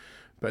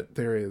 but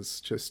there is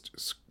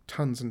just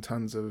tons and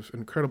tons of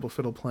incredible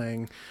fiddle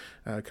playing,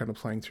 kind of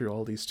playing through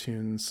all these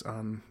tunes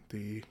on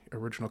the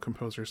original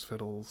composer's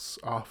fiddles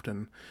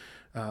often.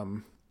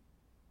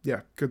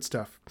 Yeah, good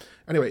stuff.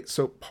 Anyway,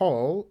 so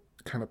Paul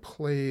kind of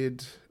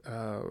played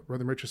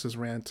Rother Murchis's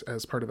Rant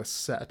as part of a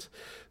set.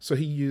 So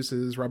he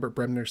uses Robert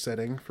Bremner's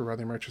setting for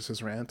Rother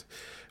Murchis's Rant,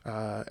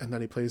 and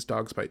then he plays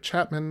Dogs Bite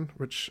Chapman,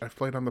 which I've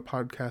played on the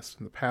podcast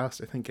in the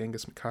past, I think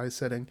Angus Mackay's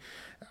setting,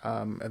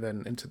 and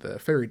then into the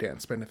Fairy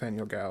Dance by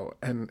Nathaniel Gow.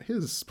 And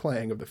his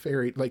playing of the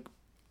fairy, like,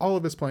 all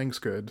of his playing's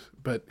good,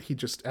 but he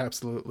just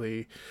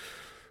absolutely...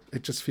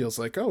 It just feels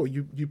like, oh,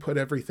 you put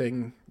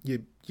everything,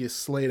 you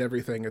slayed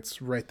everything.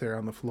 It's right there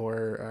on the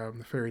floor.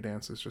 The Fairy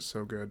Dance is just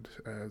so good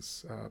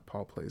as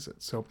Paul plays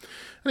it. So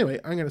anyway,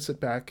 I'm going to sit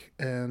back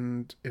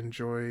and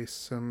enjoy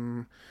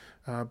some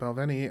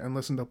Balvenie and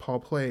listen to Paul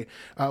play.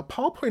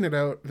 Paul pointed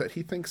out that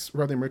he thinks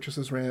Rother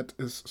Murchis's Rant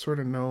is sort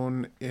of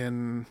known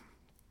in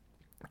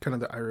kind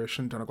of the Irish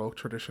and Donegal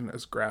tradition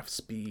as Graf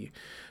Spee,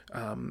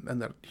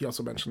 and that he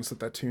also mentions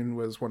that tune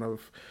was one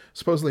of,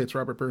 supposedly it's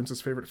Robert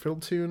Burns' favorite fiddle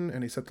tune,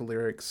 and he set the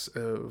lyrics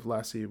of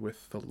Lassie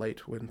with the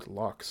light wind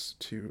locks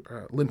to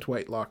lint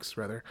white locks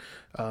rather,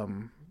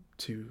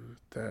 to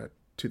the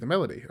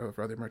melody of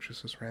Rother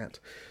Murchis's Rant.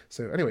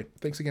 So anyway,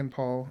 thanks again,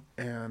 Paul,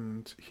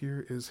 and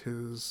here is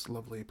his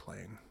lovely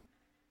playing.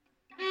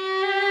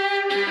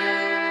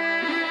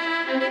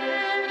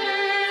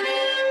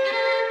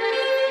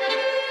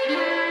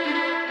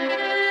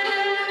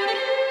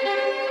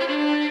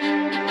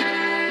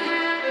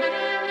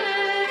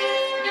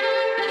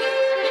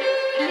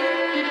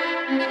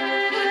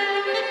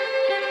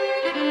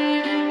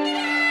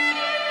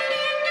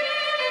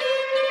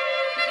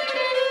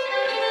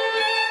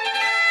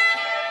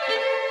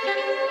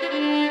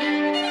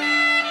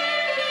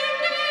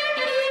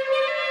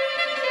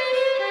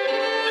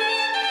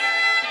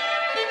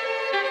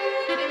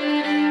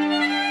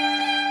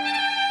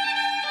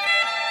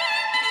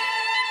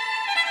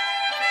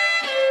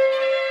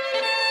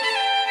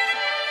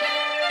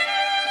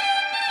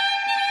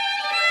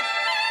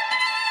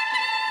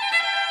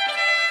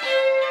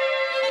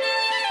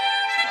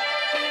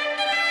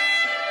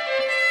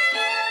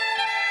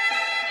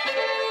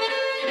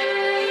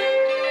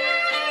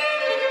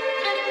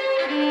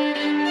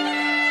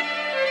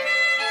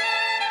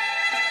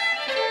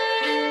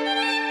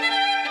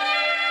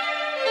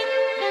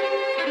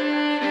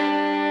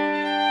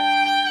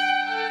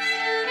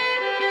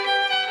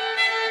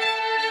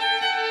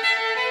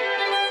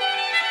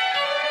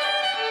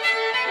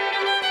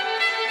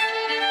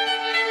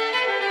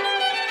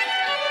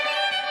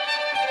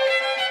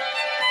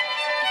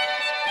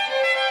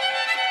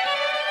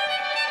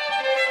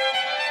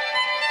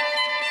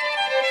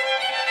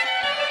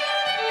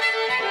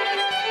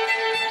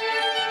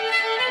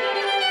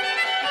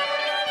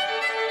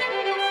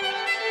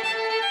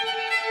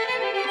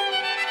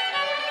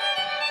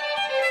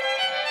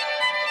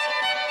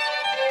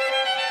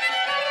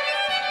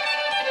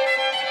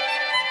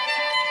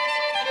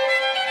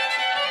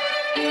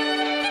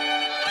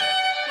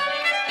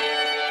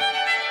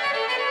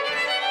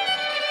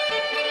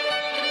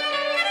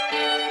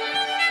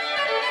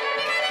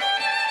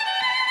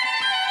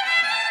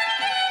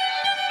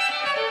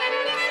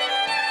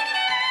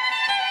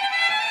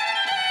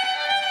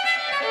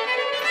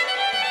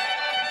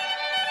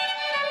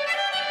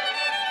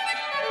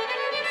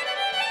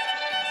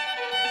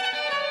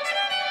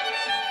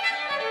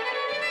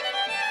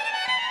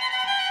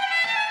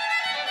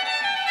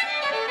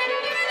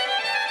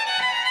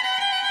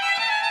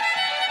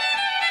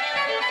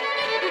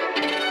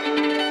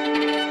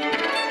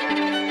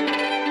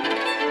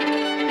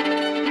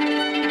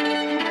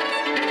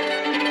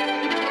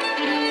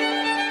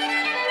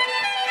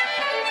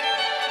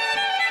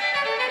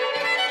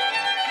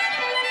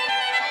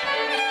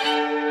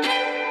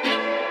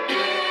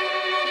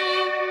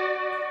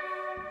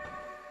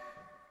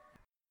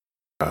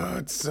 Oh,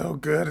 it's so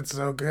good. It's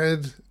so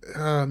good.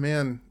 Oh,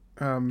 man.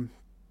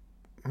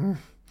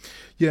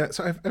 Yeah,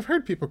 so I've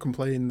heard people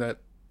complain that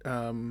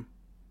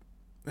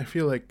I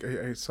feel like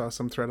I saw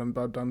some thread on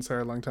Bob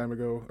Dunsire a long time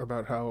ago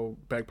about how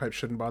bagpipes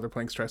shouldn't bother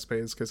playing stress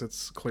bass because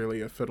it's clearly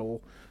a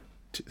fiddle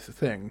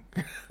thing.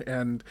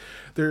 And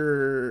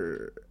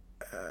there,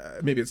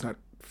 maybe it's not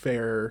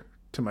fair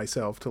to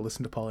myself to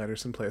listen to Paul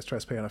Anderson play a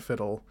stress bass on a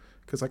fiddle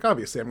because, like,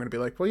 obviously I'm going to be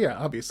like, well, yeah,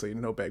 obviously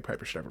no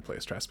bagpiper should ever play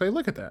a stress bass.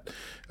 Look at that.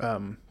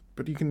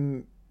 But you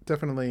can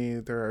definitely,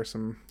 there are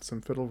some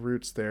fiddle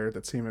roots there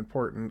that seem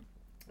important.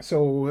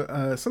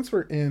 So since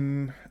we're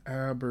in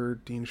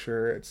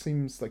Aberdeenshire, it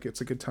seems like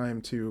it's a good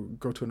time to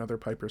go to another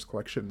Piper's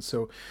collection.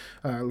 So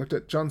I looked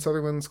at John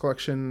Sutherland's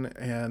collection,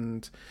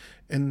 and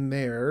in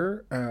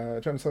there,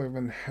 John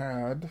Sutherland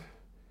had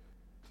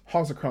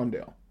Halls of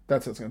Cromdale.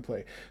 That's what it's going to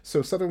play.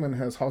 So Sutherland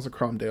has Halls of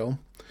Cromdale,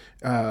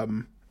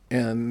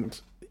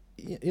 and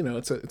you know,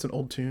 it's an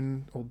old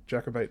tune, old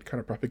Jacobite kind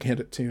of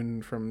propaganda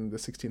tune from the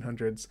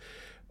 1600s,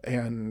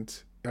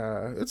 and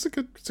it's a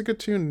good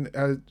tune.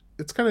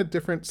 It's kind of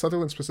different.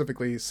 Sutherland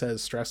specifically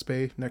says stress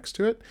bay next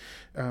to it,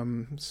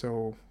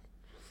 so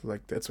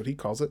like that's what he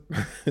calls it,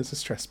 is a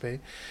stress bay.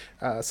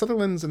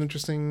 Sutherland's an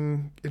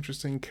interesting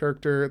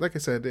character. Like I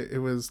said, it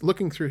was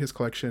looking through his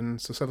collection.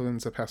 So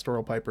Sutherland's a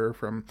pastoral piper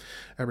from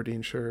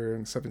Aberdeenshire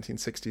in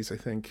 1760s, I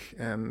think,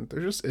 and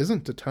there just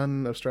isn't a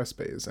ton of stress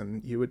bays,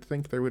 and you would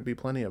think there would be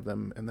plenty of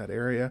them in that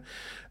area,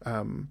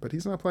 but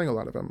he's not playing a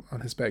lot of them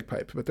on his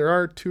bagpipe. But there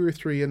are 2 or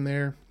 3 in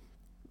there.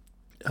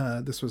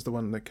 This was the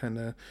one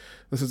that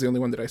this is the only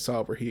one that I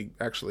saw where he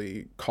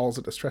actually calls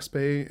it a stress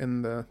bay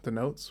in the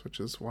notes, which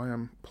is why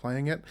I'm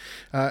playing it.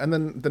 And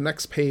then the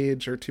next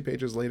page, or 2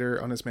 pages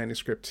later on his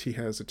manuscript, he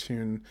has a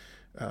tune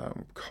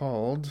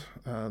called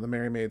The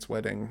Merry Maid's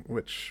Wedding,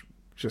 which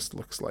just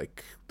looks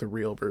like the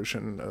real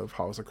version of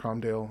Halls of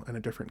Cromdale in a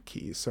different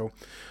key. So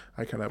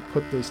I kind of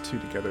put those 2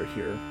 together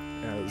here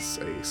as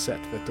a set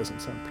that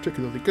doesn't sound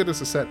particularly good as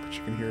a set, but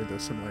you can hear the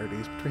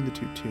similarities between the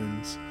 2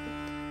 tunes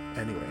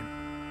anyway.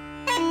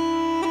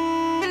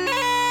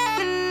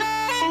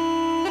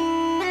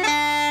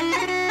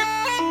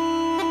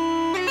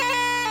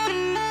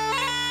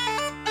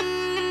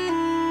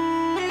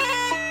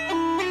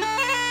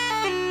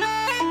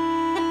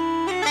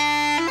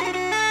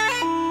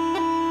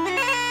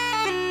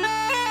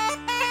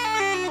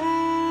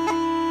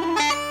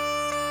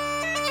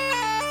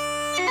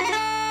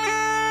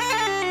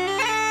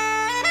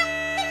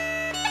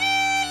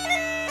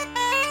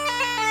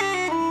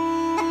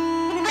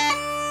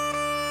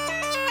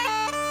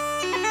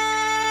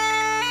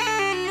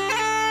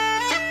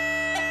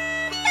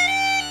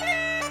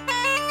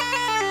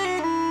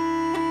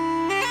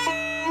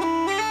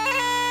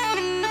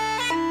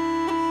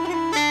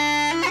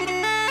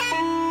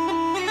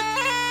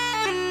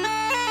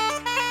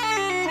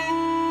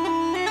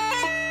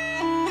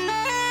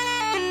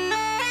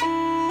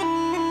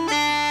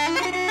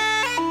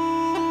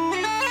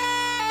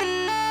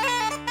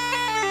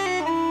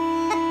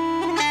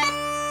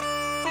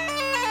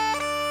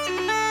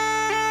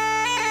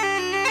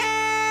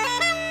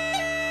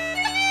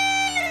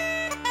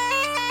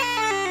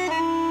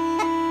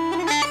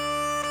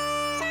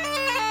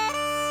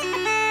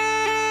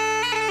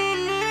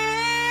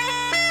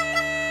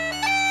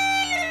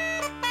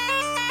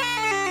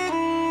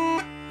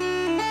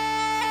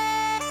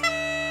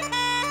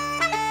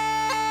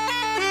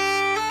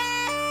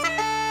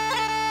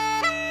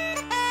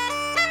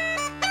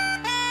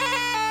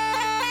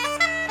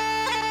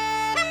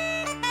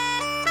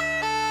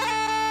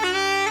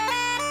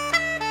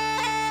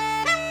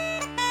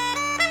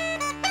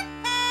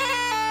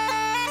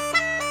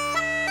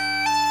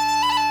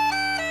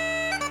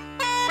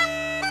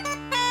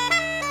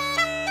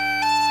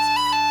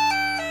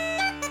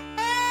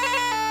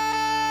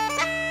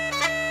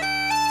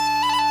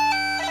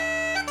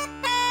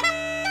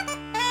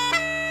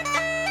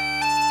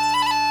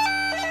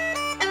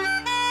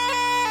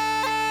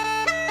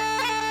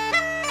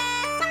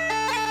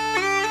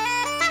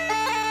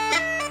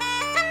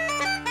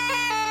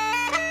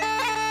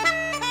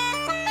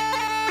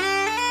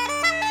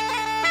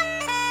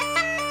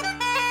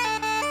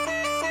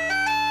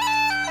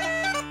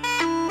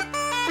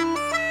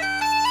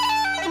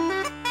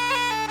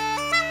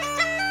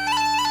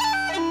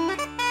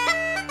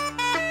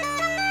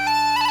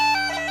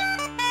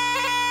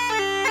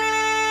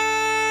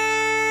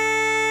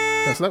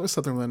 So that was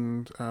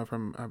Sutherland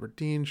from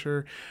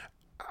Aberdeenshire.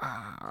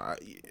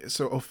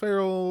 So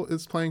O'Farrell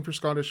is playing for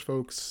Scottish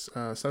folks.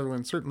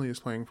 Sutherland certainly is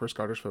playing for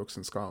Scottish folks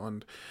in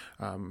Scotland.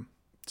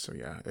 So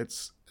yeah,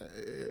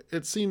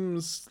 it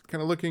seems,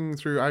 kind of looking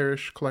through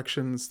Irish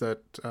collections,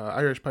 that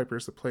Irish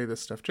pipers that play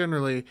this stuff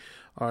generally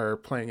are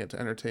playing it to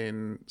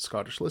entertain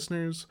Scottish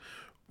listeners.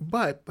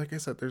 But like I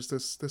said, there's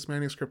this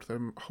manuscript that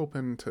I'm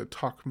hoping to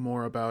talk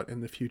more about in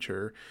the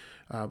future.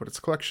 But it's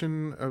a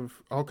collection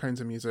of all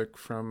kinds of music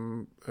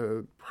from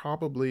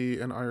probably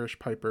an Irish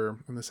piper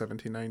in the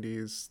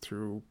 1790s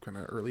through kind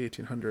of early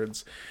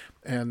 1800s.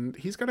 And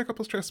he's got a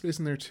couple stress bays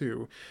in there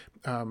too.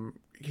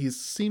 He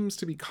seems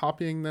to be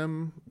copying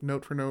them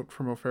note for note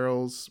from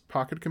O'Farrell's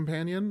Pocket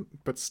Companion,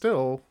 but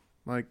still,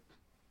 like,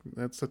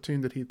 that's a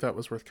tune that he thought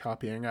was worth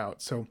copying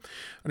out. So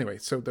anyway,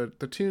 so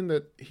the tune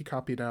that he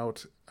copied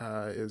out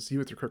is You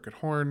with Your Crooked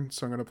Horn.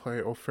 So I'm going to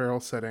play O'Farrell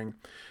setting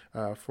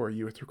for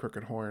You with Your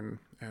Crooked Horn,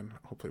 and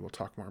hopefully we'll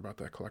talk more about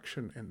that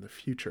collection in the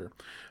future.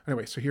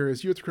 Anyway, so here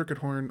is You with Your Crooked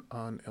Horn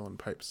on Uilleann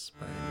Pipes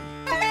by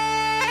me.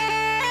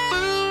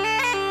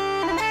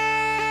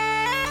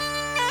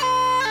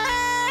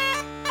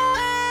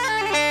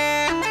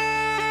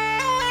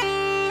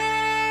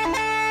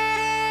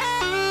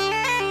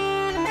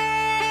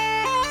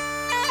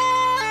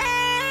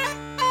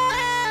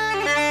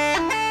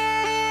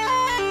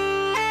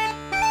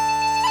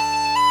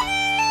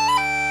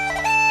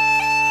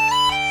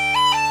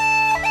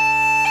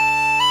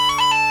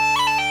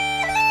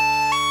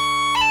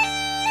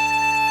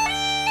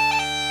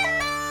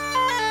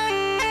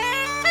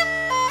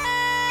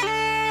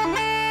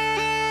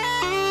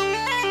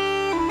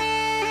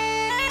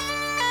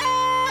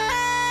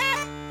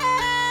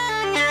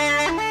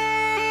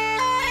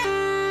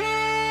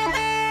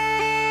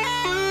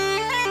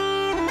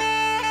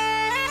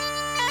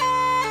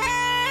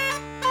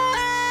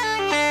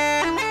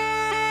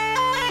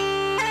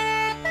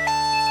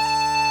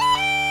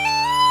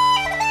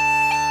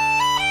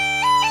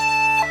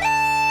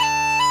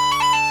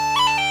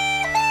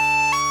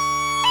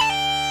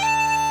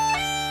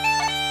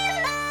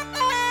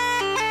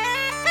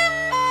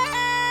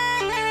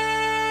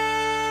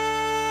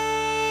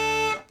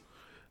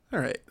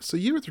 right. So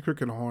You with the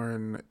Crooked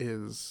Horn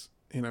is,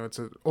 it's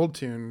an old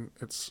tune.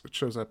 It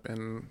shows up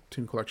in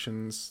tune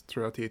collections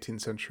throughout the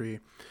 18th century.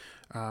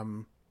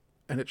 Um,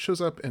 and it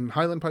shows up in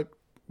Highland Pipe,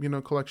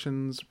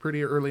 collections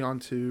pretty early on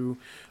too.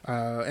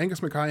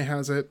 Angus Mackay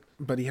has it,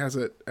 but he has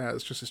it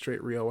as just a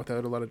straight reel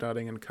without a lot of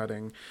dotting and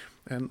cutting.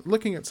 And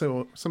looking at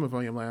some of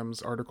William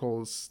Lamb's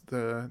articles,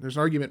 there's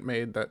an argument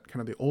made that kind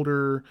of the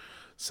older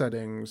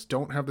settings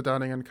don't have the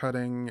dotting and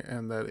cutting,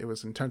 and that it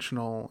was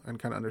intentional and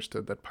kind of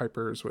understood that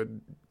pipers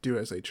would do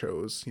as they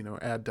chose,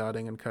 add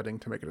dotting and cutting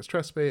to make it a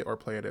stress bay or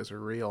play it as a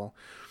reel.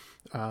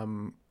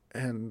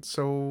 And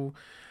so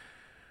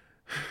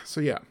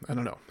yeah, I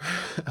don't know.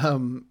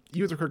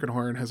 You with the Crooked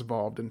Horn has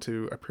evolved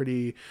into a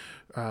pretty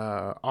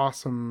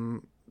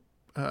awesome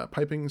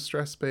piping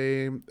stress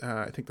bay.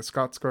 I think the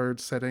Scotsguard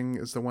setting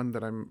is the one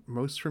that I'm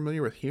most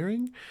familiar with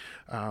hearing.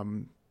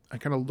 I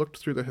kind of looked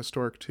through the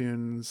historic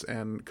tunes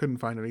and couldn't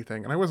find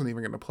anything, and I wasn't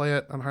even going to play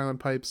it on Highland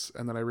Pipes,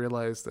 and then I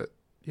realized that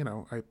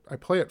I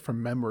play it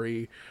from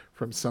memory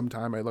from some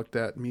time I looked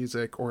at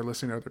music or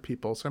listening to other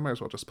people, so I might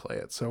as well just play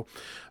it. So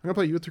I'm going to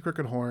play You with the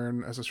Crooked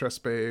Horn as a stress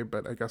bay,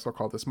 but I guess I'll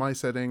call this my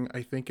setting.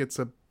 I think it's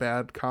a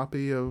bad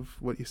copy of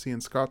what you see in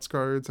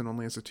Scotsguards and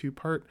only as a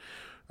two-part,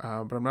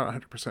 but I'm not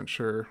 100%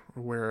 sure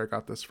where I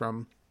got this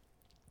from.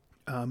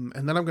 And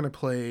then I'm going to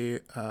play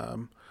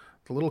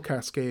the Little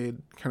Cascade,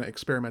 kind of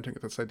experimenting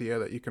with this idea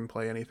that you can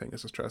play anything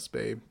as a stress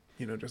bay,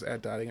 just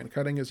add dotting and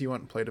cutting as you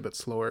want and play it a bit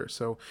slower.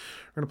 So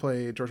we're going to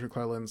play George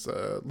McClelland's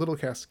Little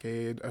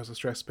Cascade as a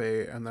stress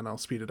bay, and then I'll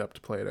speed it up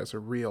to play it as a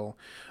reel,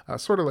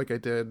 sort of like I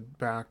did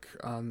back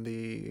on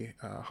the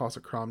Hawes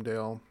of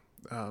Cromdale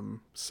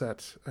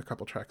set a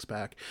couple tracks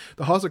back.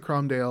 The Hawes of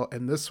Cromdale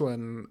and this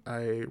one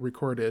I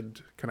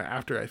recorded kind of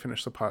after I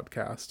finished the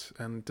podcast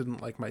and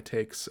didn't like my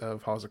takes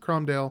of Hawes of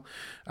Cromdale,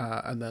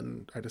 and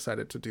then I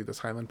decided to do this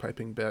Highland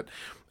piping bit,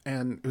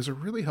 and it was a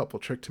really helpful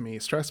trick to me.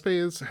 Stress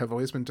bays have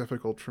always been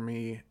difficult for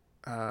me.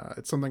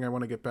 It's something I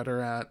want to get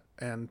better at,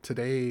 and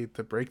today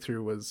the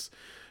breakthrough was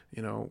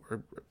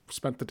or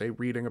spent the day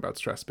reading about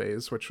stress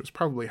bays, which was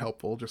probably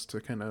helpful just to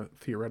kind of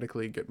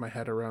theoretically get my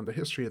head around the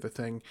history of the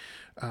thing.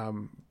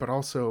 But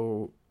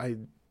also I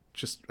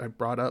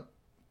brought up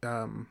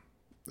a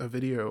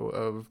video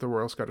of the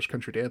Royal Scottish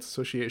Country Dance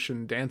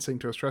Association dancing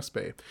to a stress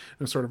bay. It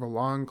was sort of a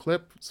long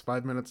clip. It's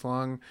 5 minutes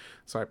long.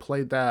 So I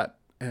played that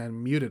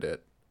and muted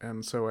it.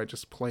 And so I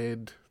just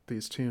played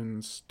these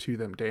tunes to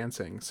them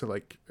dancing, so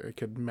like I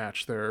could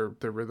match their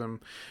rhythm,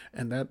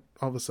 and that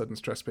all of a sudden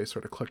stress bass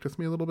sort of clicked with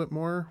me a little bit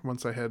more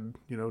once I had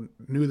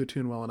knew the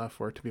tune well enough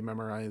for it to be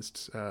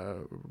memorized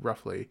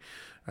roughly,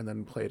 and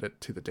then played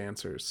it to the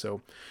dancers.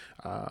 So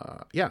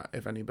yeah,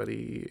 if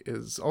anybody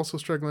is also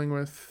struggling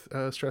with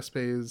stress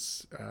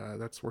bass,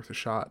 that's worth a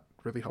shot.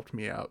 Really helped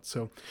me out.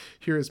 So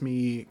here is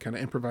me kind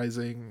of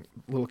improvising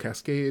Little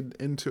Cascade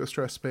into a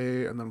stress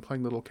bay, and then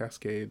playing Little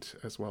Cascade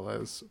as well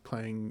as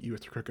playing You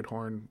with the Crooked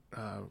Horn,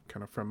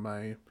 kind of from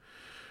my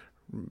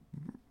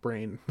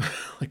brain,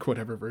 like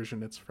whatever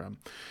version it's from.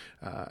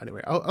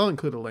 Anyway, I'll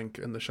include a link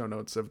in the show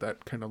notes of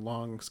that kind of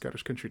long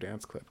Scottish country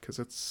dance clip, because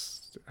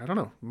it's, I don't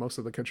know, most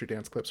of the country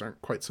dance clips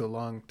aren't quite so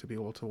long to be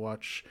able to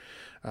watch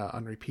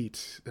on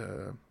repeat.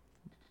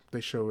 They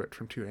show it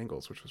from two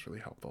angles, which was really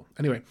helpful.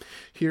 Anyway,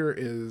 here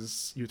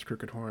is You with the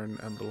Crooked Horn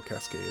and Little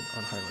Cascade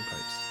on Highland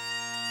Pipes.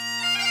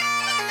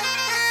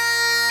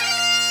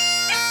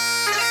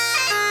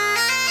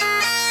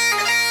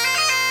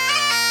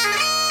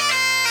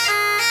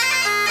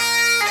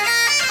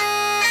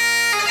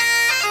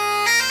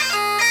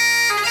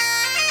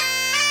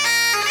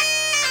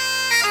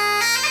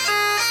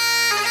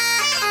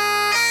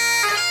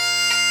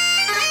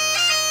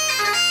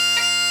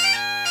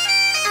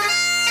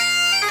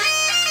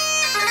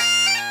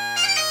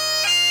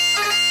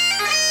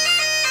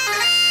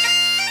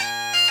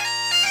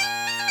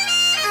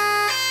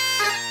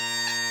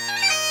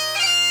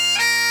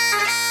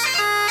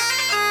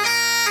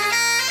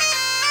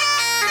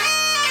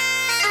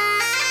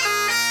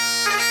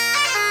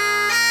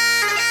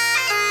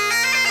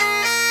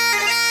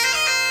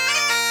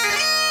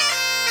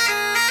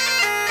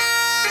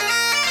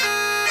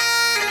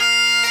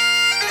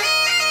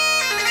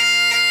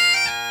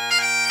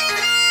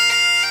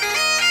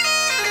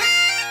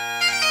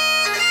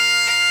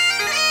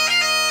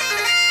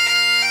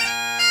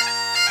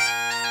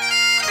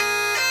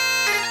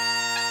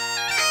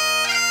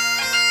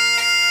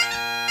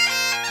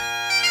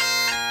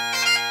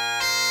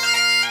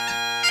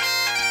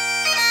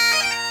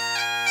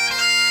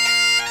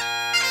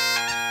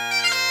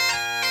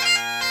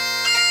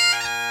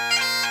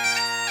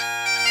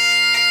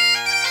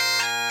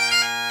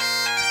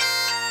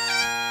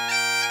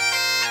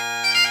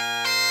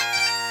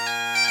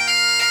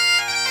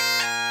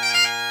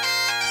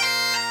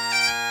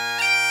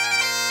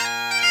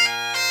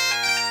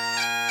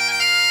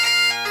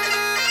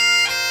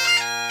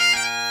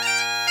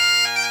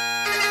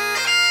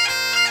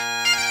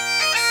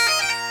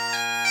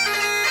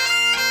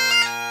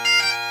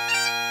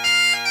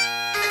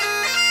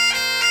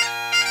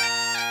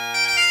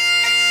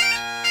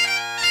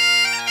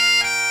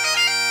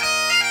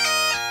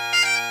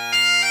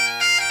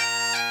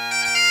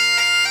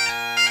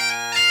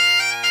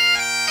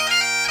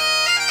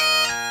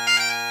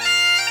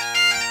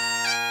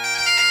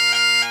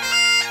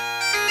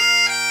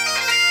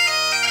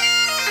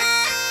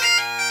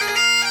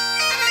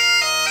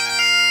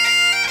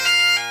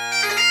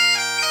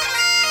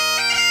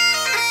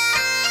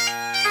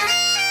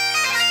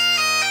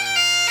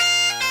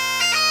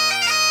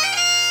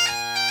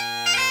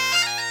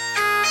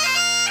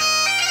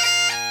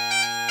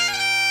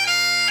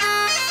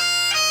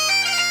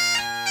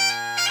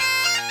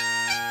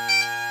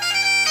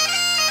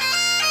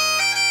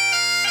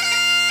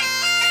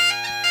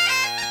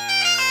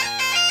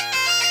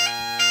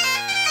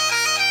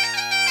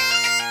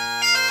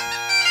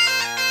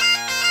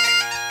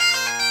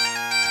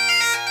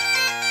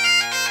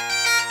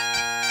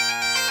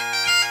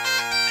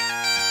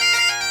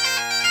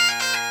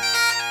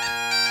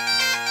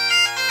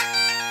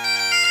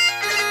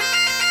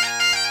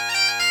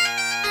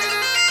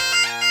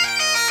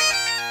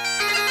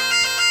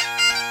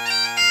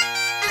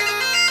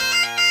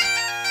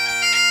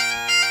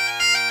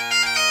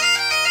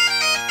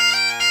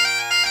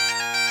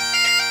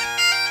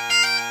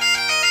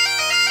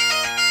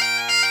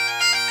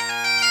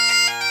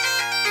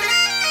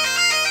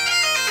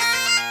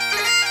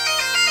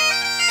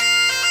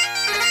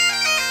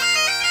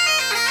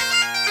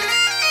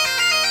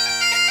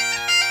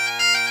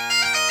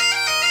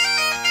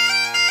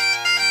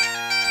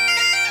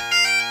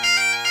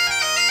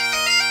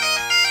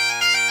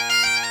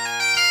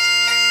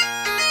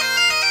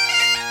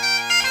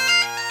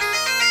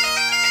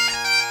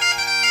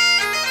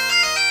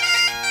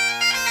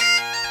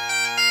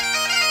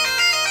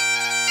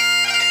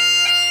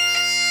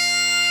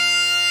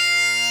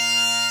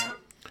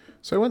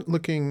 So I went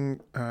looking,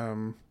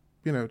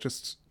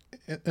 just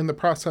in the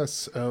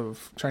process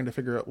of trying to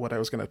figure out what I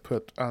was going to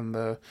put on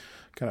the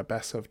kind of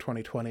best of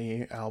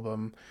 2020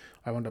 album.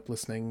 I wound up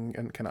listening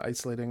and kind of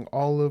isolating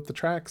all of the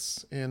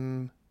tracks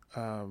in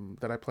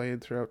that I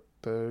played throughout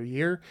the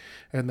year,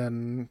 and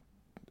then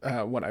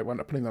when I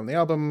wound up putting them on the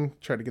album,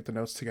 try to get the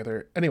notes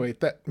together. Anyway,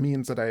 that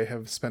means that I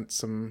have spent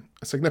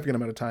a significant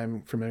amount of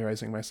time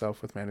familiarizing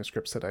myself with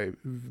manuscripts that I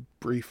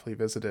briefly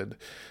visited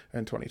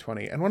in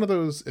 2020. And one of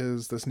those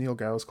is this Neil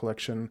Gauss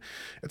collection.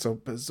 It's a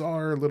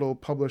bizarre little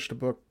published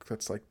book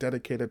that's like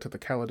dedicated to the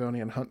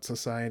Caledonian Hunt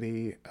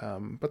Society,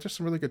 but there's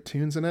some really good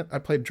tunes in it. I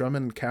played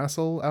Drummond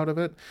Castle out of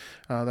it.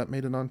 That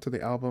made it onto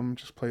the album.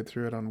 Just played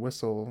through it on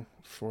Whistle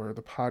for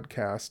the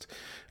podcast.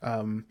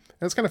 And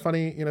it's kind of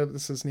funny,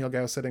 this is Neil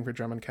Gauss setting for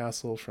Drummond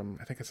Castle from,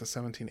 I think it's a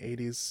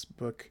 1780s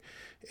book,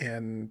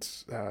 and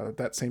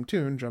that same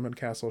tune, Drummond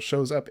Castle,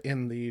 shows up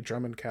in the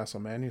Drummond Castle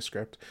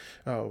manuscript.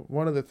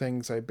 One of the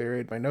things I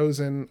buried my nose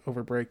in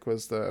over break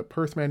was the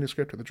Perth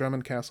manuscript or the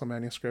Drummond Castle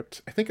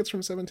manuscript. I think it's from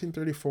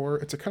 1734.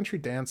 It's a country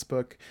dance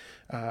book.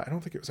 I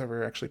don't think it was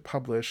ever actually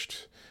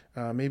published.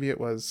 Maybe it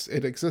was.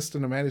 It exists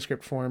in a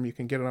manuscript form. You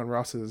can get it on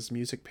Ross's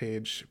music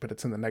page, but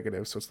it's in the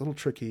negative, so it's a little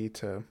tricky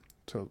to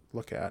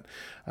look at.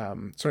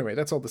 So anyway,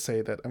 that's all to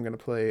say that I'm going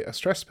to play a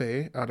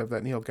Strespé out of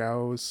that Neil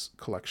Gauss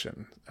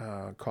collection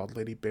called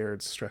Lady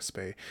Baird's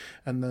Strespé,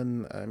 and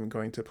then I'm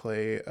going to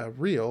play a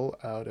reel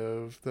out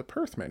of the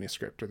Perth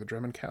manuscript or the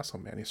Drummond Castle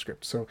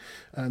manuscript. So,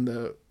 and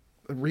the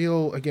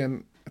reel,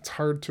 again, it's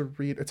hard to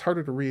read. It's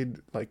harder to read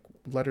like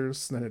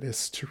letters than it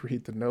is to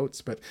read the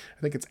notes, but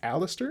I think it's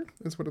Alistair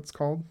is what it's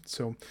called.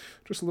 So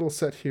just a little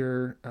set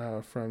here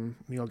from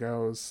Neil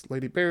Gauss'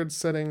 Lady Baird's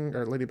setting,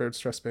 or Lady Baird's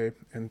Strespé,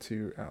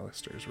 into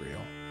Alistair's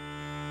reel.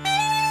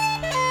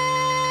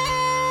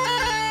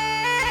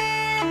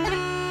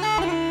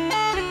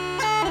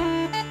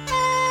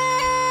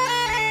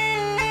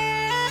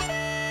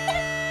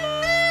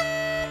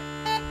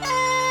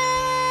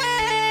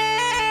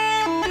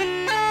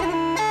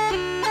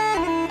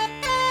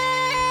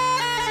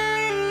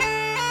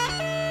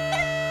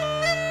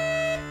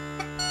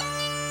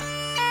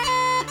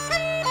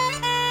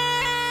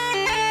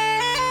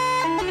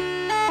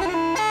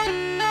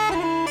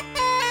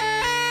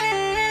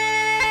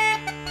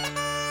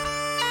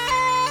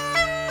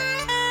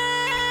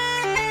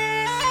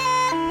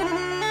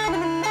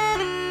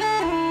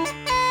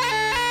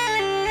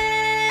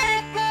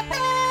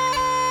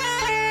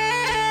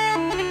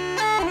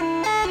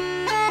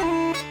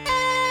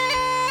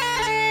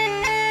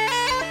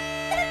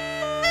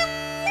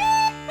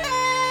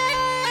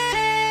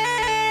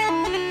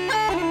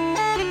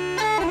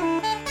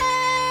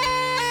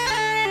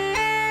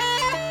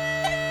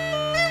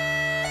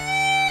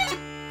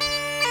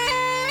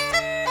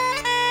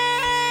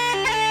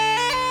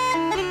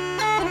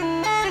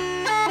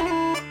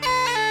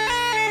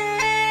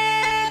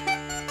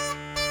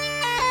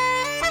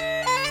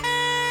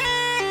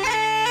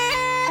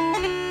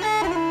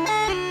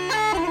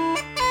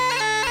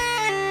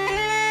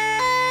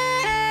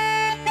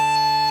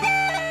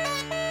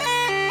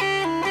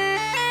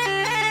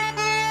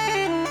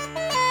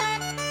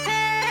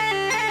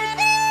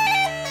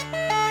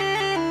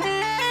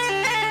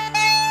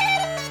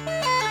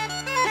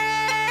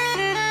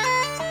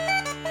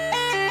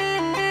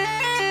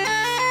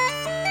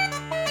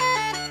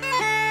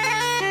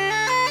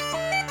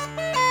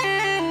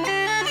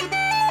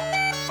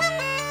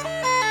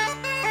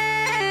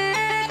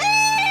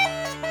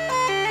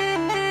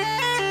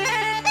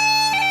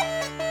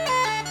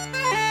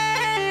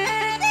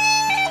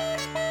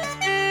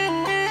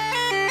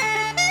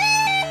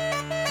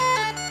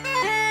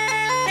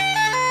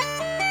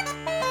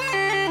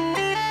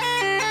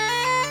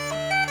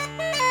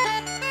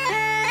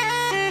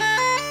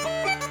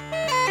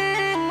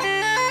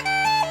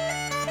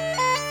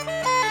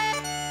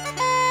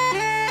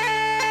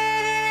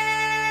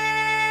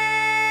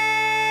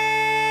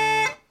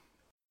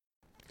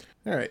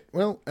 All right.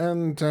 Well,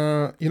 and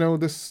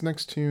this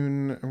next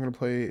tune I'm going to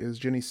play is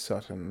Ginny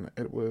Sutton.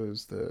 It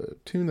was the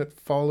tune that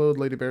followed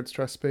Lady Baird's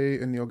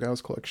Strespé in Neil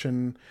Gauss'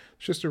 collection.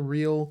 It's just a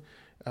reel.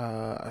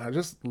 I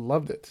just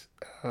loved it.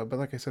 But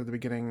like I said at the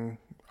beginning,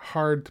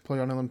 hard to play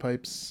on uilleann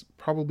pipes.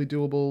 Probably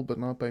doable, but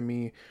not by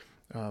me.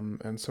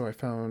 And so I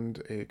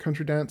found a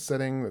country dance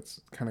setting that's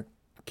kind of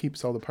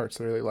keeps all the parts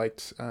that I really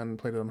liked and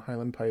played it on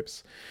Highland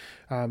pipes.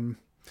 I don't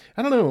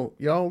know,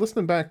 y'all.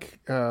 Listening back.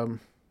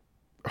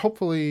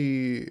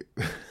 Hopefully,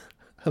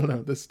 I don't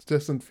know, this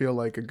doesn't feel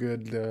like a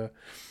good,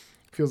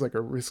 feels like a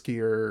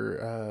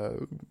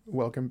riskier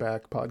welcome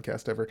back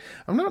podcast ever.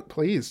 I'm not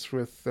pleased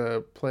with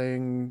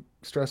playing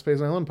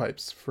Strespés and uilleann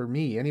pipes, for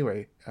me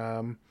anyway.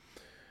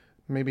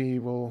 Maybe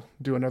we'll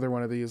do another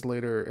one of these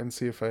later and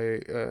see if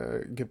I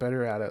get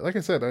better at it. Like I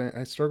said,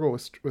 I struggle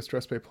with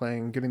Strespé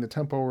playing, getting the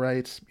tempo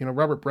right.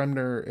 Robert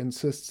Bremner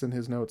insists in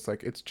his notes,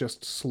 like, it's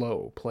just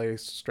slow. Play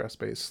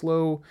Strespé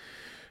slow.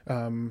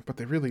 But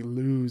they really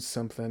lose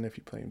something if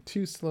you play them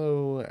too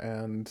slow,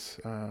 and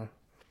I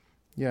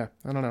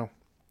don't know.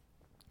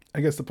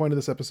 I guess the point of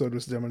this episode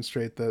was to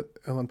demonstrate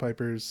that Uilleann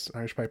pipers,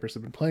 Irish pipers,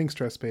 have been playing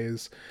stress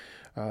bass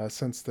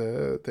since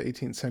the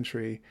 18th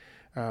century.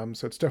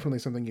 So it's definitely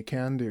something you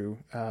can do.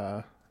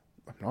 I'm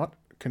not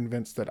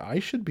convinced that I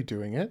should be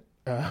doing it,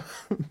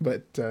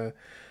 but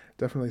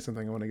definitely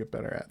something I want to get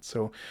better at.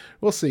 So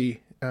we'll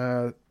see.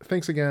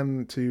 Thanks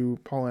again to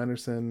Paul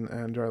Anderson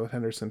and Jarlath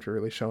Henderson for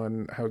really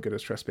showing how good a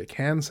stress bass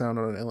can sound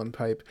on an uilleann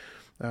pipe.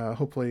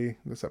 Hopefully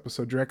this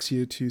episode directs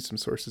you to some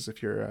sources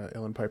if you're an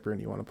uilleann piper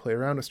and you want to play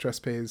around with stress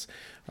bass.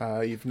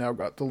 You've now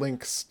got the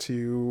links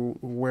to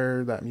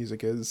where that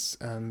music is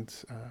and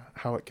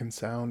how it can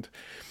sound.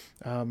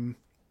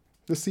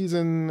 This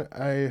season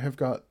I have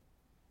got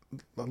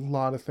a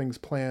lot of things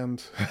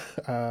planned.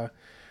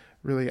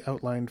 Really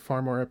outlined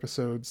far more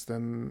episodes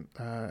than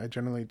I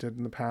generally did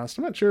in the past.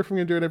 I'm not sure if I'm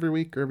going to do it every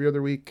week or every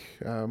other week.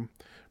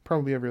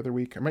 Probably every other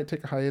week. I might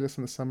take a hiatus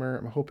in the summer.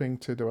 I'm hoping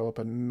to develop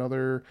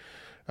another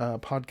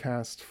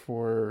podcast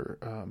for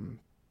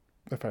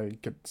if I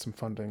get some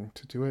funding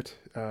to do it.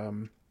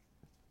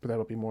 But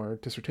that'll be more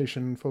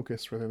dissertation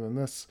focused rather than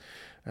this.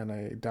 And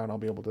I doubt I'll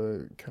be able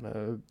to kind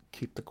of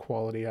keep the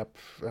quality up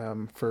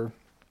for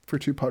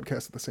two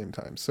podcasts at the same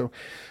time. So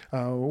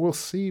we'll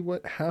see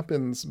what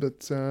happens.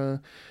 But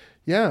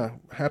yeah,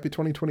 happy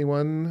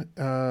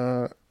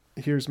 2021.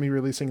 Here's me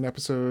releasing an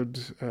episode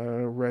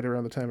right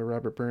around the time of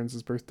Robert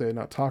Burns' birthday,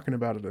 not talking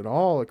about it at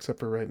all, except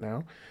for right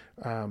now.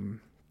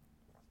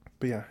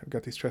 But yeah, I've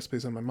got these stress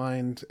bass on my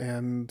mind,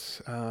 and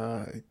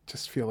I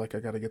just feel like I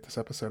got to get this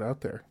episode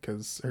out there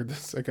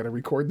I got to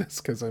record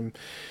this because it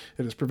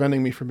is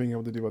preventing me from being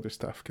able to do other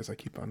stuff because I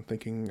keep on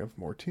thinking of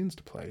more tunes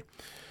to play.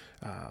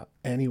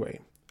 Anyway,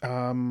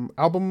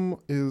 album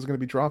is going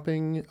to be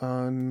dropping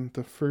on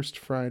the first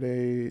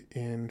Friday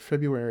in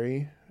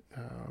February,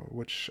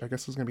 which I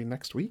guess is going to be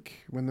next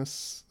week when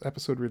this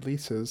episode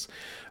releases.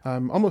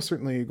 I'm almost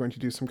certainly going to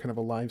do some kind of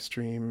a live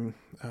stream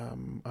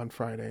on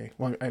Friday.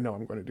 Well, I know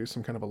I'm going to do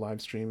some kind of a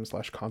live stream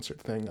 / concert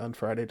thing on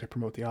Friday to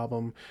promote the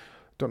album.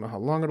 Don't know how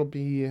long it'll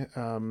be,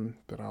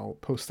 but I'll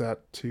post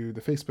that to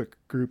the Facebook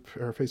group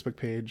or Facebook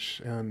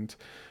page and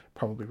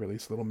probably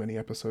release a little mini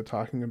episode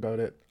talking about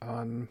it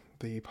on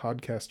the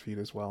podcast feed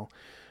as well.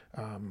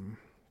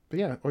 But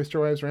yeah, Oyster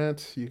Wives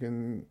Rant, you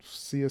can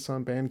see us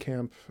on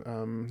Bandcamp.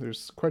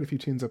 There's quite a few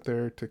tunes up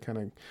there to kind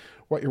of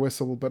wet your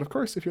whistle. But of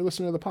course, if you're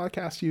listening to the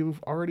podcast,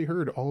 you've already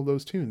heard all of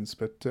those tunes.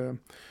 But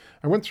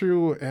I went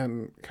through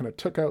and kind of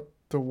took out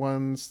the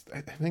ones, I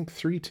think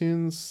 3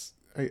 tunes.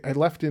 I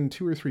left in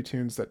 2 or 3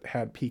 tunes that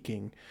had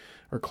peaking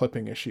or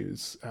clipping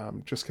issues,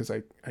 just because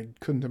I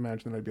couldn't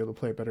imagine that I'd be able to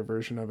play a better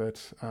version of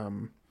it.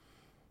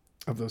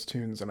 Of those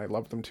tunes, and I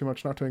love them too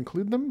much not to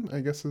include them, I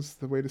guess is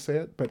the way to say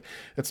it. But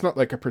it's not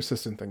like a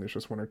persistent thing. There's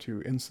just 1 or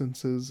 2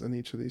 instances in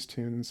each of these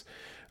tunes.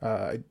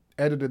 I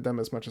edited them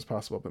as much as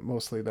possible, but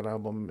mostly that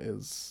album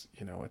is,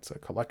 it's a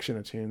collection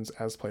of tunes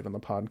as played on the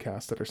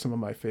podcast that are some of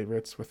my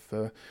favorites with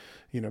the,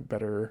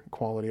 better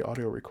quality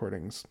audio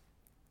recordings.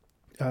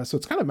 So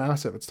it's kind of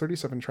massive. It's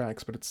 37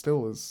 tracks, but it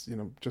still is,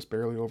 just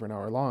barely over an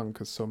hour long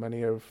because so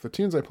many of the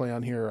tunes I play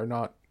on here are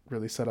not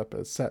really set up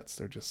as sets.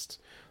 They're just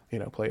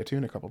play a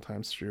tune a couple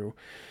times through.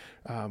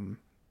 I'm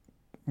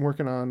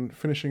working on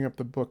finishing up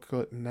the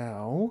booklet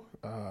now,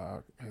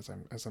 as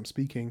I'm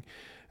speaking,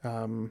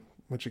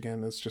 which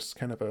again is just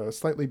kind of a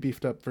slightly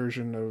beefed up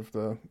version of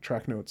the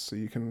track notes, so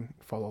you can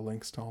follow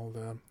links to all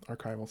the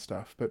archival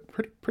stuff. But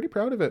pretty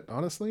proud of it,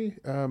 honestly.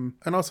 And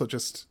also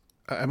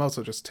I'm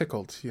also just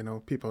tickled.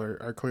 People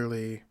are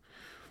clearly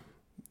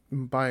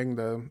buying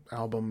the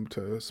album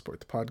to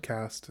support the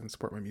podcast and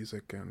support my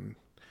music, and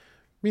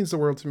means the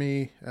world to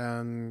me,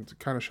 and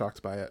kind of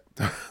shocked by it.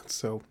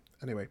 So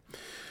anyway,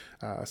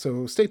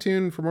 so stay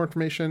tuned for more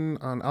information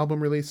on album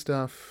release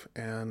stuff,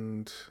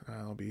 and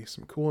there'll be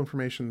some cool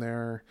information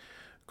there,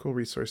 cool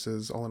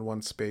resources all in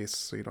one space,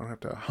 so you don't have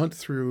to hunt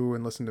through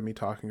and listen to me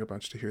talking a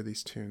bunch to hear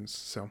these tunes.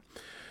 So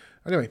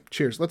anyway,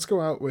 cheers. Let's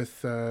go out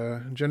with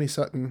Jenny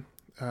Sutton.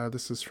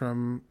 This is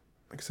from,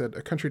 like I said,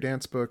 A Country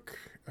Dance Book,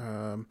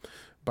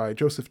 by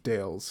Joseph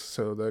Dales.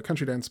 So the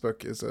Country Dance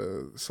Book is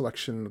a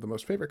selection of the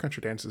most favorite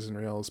country dances and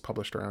reels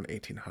published around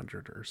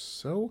 1800 or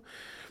so.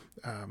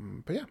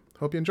 But yeah,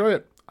 hope you enjoy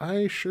it.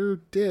 I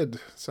sure did.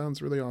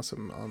 Sounds really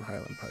awesome on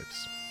Highland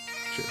Pipes.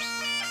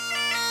 Cheers.